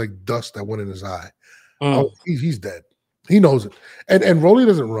if it was like dust that went in his eye. He's dead. He knows it. And Rolly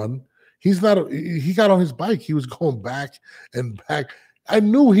doesn't run. He's not. He got on his bike. He was going back and back. I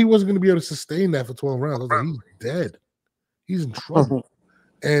knew he wasn't going to be able to sustain that for 12 rounds. I was like, he's dead. He's in trouble.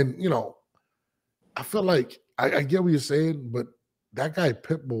 And I feel like I get what you're saying, but that guy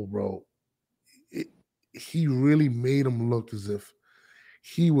Pitbull, bro, he really made him look as if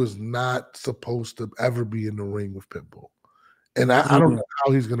he was not supposed to ever be in the ring with Pitbull. And I don't know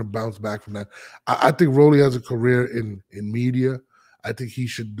how he's going to bounce back from that. I think Rolly has a career in media. I think he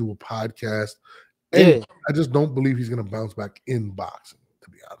should do a podcast. And Yeah. I just don't believe he's going to bounce back in boxing, to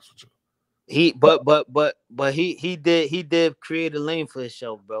be honest with you. He did create a lane for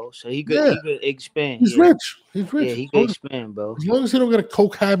himself, bro. So he could expand. He's rich. He's rich. Yeah, he could expand, bro. As long as he don't get a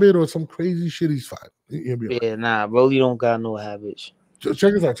coke habit or some crazy shit, he's fine. He'll be right. Nah, Rolly don't got no habits. Check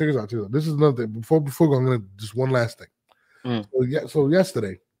this out. This is another thing. Before I'm gonna just one last thing. So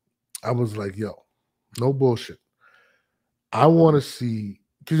yesterday, I was like, yo, no bullshit. I want to see,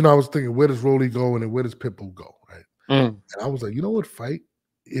 because I was thinking, where does Rolly go and then where does Pitbull go, right? And I was like, you know what fight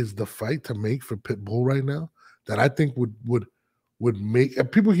is the fight to make for Pitbull right now that I think would make,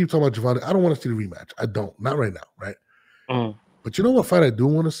 and people keep talking about Gervonta. I don't want to see the rematch. I don't, not right now, right? But you know what fight I do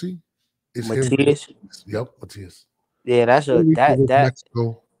want to see is Matias. Yep, Matias. Yeah, that's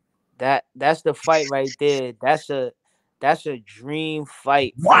the fight right there. That's a dream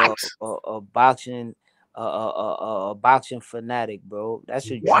fight for a boxing a boxing fanatic, bro. That's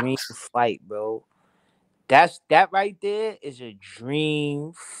a dream fight, bro. That right there is a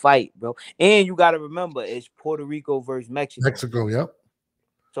dream fight, bro. And you got to remember, it's Puerto Rico versus Mexico. Mexico, yep.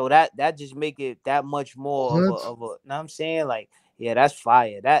 So that just make it that much more of a. Know what I'm saying? Like, yeah, that's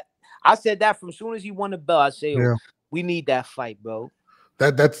fire. That I said that from as soon as he won the belt. I say, we need that fight, bro.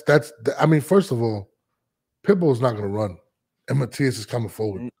 That's. I mean, first of all, Pitbull's not going to run, and Matias is coming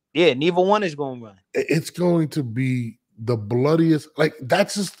forward. Yeah, neither one is going to run. It's going to be the bloodiest. Like,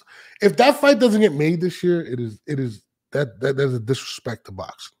 that's just, if that fight doesn't get made this year, it is there's a disrespect to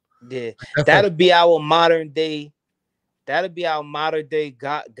boxing. Yeah, like, that'll be our modern day. That'll be our modern day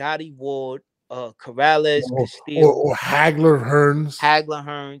Gotti Ward, Corrales, Castillo, or Hagler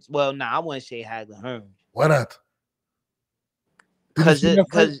Hearns. Well, I wouldn't say Hagler Hearns. Why not? Because I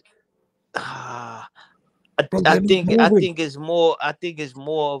think it's more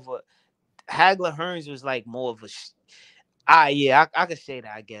of a Hagler Hearns was like more of a. I could say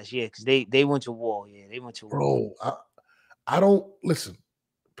that, I guess, because they went to war. Yeah, they went to war. Bro, I don't listen.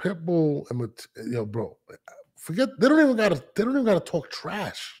 Pitbull and bro, forget they don't even gotta talk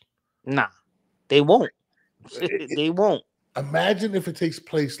trash. Nah, they won't. They won't. Imagine if it takes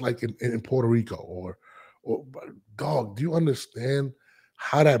place like in Puerto Rico or dog. Do you understand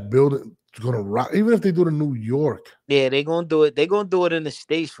how that building is gonna rock? Even if they do it in New York. Yeah, they're gonna do it. They're gonna do it in the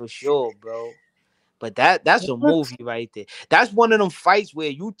States for sure, bro. But that's a movie right there. That's one of them fights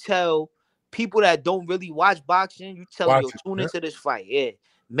where you tell people that don't really watch boxing, you tell them, tune into this fight. Yeah.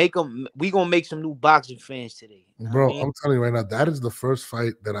 We gonna make some new boxing fans today. Bro, I'm telling you right now, that is the first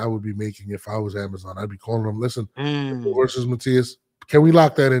fight that I would be making if I was Amazon. I'd be calling them, listen, versus Matias. Can we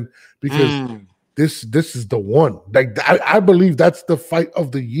lock that in? Because this is the one. Like, I believe that's the fight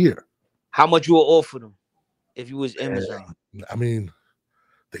of the year. How much you will offer them if you was Amazon? I mean,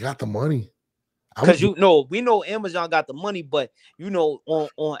 they got the money. Because we know Amazon got the money, but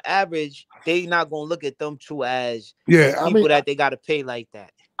on average, they not gonna look at them two as people that they gotta pay like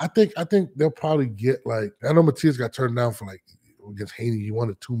that. I think they'll probably get, like, I know Matias got turned down for like against Haney, he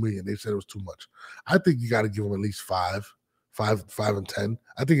wanted $2 million. They said it was too much. I think you got to give him at least 5 and 10.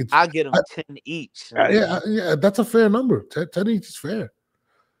 I think it's. I'll get them 10 each. Yeah, that's a fair number. 10 each is fair.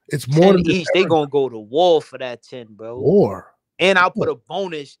 It's 10 more than each. They gonna go to war for that 10, bro. War. And I'll put a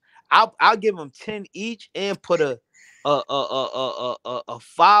bonus. I'll give them 10 each and put an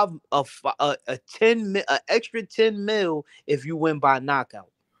extra 10 mil if you win by knockout.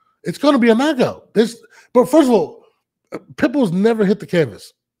 It's gonna be a knockout. But first of all, Pitbull's never hit the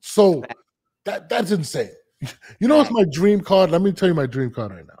canvas, so that's insane. You know what's my dream card? Let me tell you my dream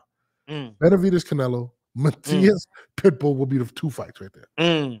card right now. Benavidez Canelo, Matias Pitbull will be the 2 fights right there.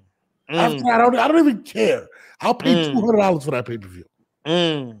 After that, I don't even care. I'll pay $200 for that pay-per-view.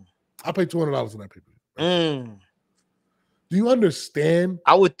 I'll pay $200 for that pay-per-view. Do you understand?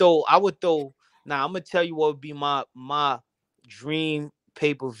 I would throw. Now I'm gonna tell you what would be my dream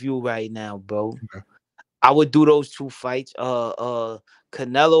pay-per-view right now, bro. Okay. I would do those 2 fights.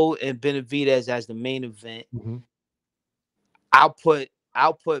 Canelo and Benavidez as the main event. I'll put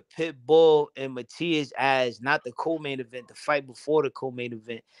Pitbull and Matias as not the co-main event, the fight before the co-main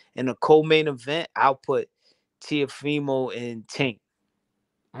event. In the co-main event, I'll put Teofimo and Tank.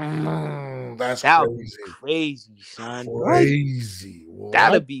 That's crazy, son. Crazy.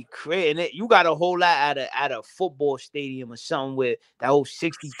 That'll be crazy. And you got a whole lot at a football stadium or something with that whole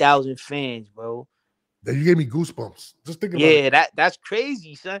 60,000 fans, bro. You gave me goosebumps. Just think about it. Yeah, that's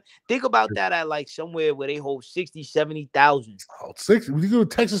crazy, son. Think about that at like somewhere where they hold 60, 70,000. Oh, 60. When you go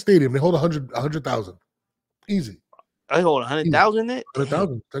to Texas Stadium, they hold 100,000. Easy. They hold 100,000 in it?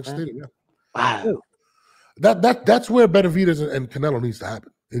 100,000. Texas Stadium, yeah. Wow. That's where Benavidez and Canelo needs to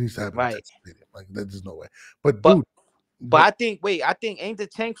happen. It needs to happen. Right. Like there's no way. But dude. But I think ain't the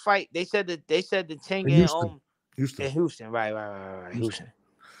Tank fight? They said the Tank in Houston. Right. Houston.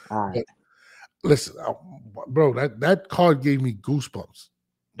 All right. Listen, bro, that card gave me goosebumps.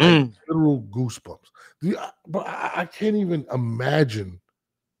 Like, literal goosebumps. But I can't even imagine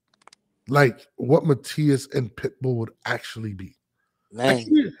like what Matias and Pitbull would actually be. Man.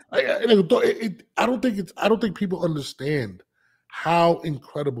 I don't think people understand how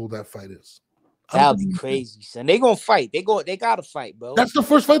incredible that fight is. That'll be crazy, son. They gonna fight. They gotta fight, bro. That's the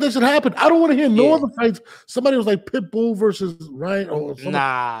first fight that should happen. I don't want to hear no other fights. Somebody was like Pitbull versus Ryan or something.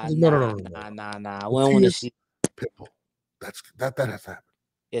 Nah. We don't want to see Pitbull. That has to happen.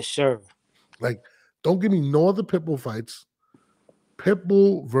 Yes, sir. Like, don't give me no other Pitbull fights.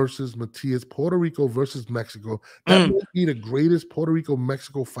 Pitbull versus Matias, Puerto Rico versus Mexico. That might be the greatest Puerto Rico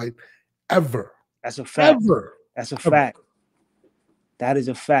Mexico fight ever. That's a fact. Ever. That's a fact. That is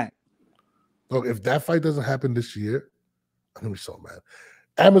a fact. Look, if that fight doesn't happen this year, I'm gonna be so mad.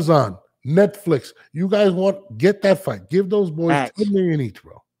 Amazon, Netflix, you guys get that fight. Give those boys $10 million each,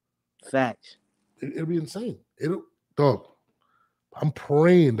 bro. Facts. It'll be insane. Dog. I'm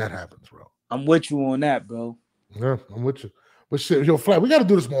praying that happens, bro. I'm with you on that, bro. Yeah, I'm with you. But shit, yo, Flat, we got to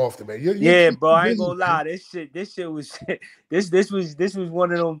do this more often, man. Yeah, bro. I ain't gonna lie. This shit was this was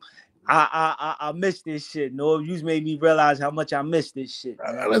one of them. I missed this shit. No, you made me realize how much I missed this shit.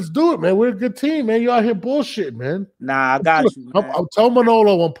 Let's do it, man. We're a good team, man. You out here bullshit, man. Nah, I got you. Man. I'll tell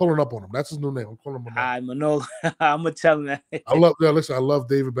Manolo I'm pulling up on him. That's his new name. I'm calling him Manolo. All right, Manolo. I'm gonna tell him that. I love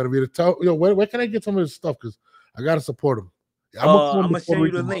David Benavidez. Where can I get some of his stuff? Because I gotta support him. I'm gonna send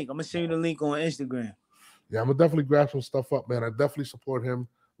you the link. I'm gonna send you the link on Instagram. Yeah, I'm gonna definitely grab some stuff up, man. I definitely support him.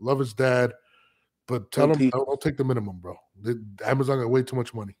 Love his dad. But tell him don't take the minimum, bro. Amazon got way too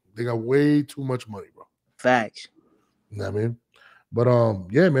much money. They got way too much money, bro. Facts. You know what I mean? But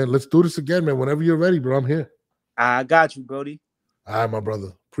yeah, man, let's do this again, man. Whenever you're ready, bro, I'm here. I got you, Brody. All right, my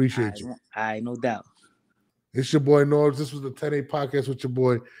brother. Appreciate you. All right, no doubt. It's your boy Norbs. This was the 10A podcast with your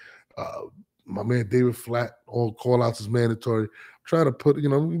boy, my man David Flat. All call outs is mandatory. I'm trying to put, we're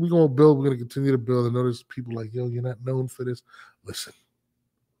gonna build, we're gonna continue to build. I know there's people like, yo, you're not known for this. Listen,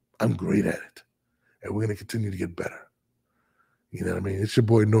 I'm great at it. And we're gonna continue to get better. You know what I mean? It's your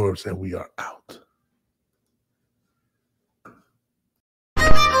boy Norbs, and we are out.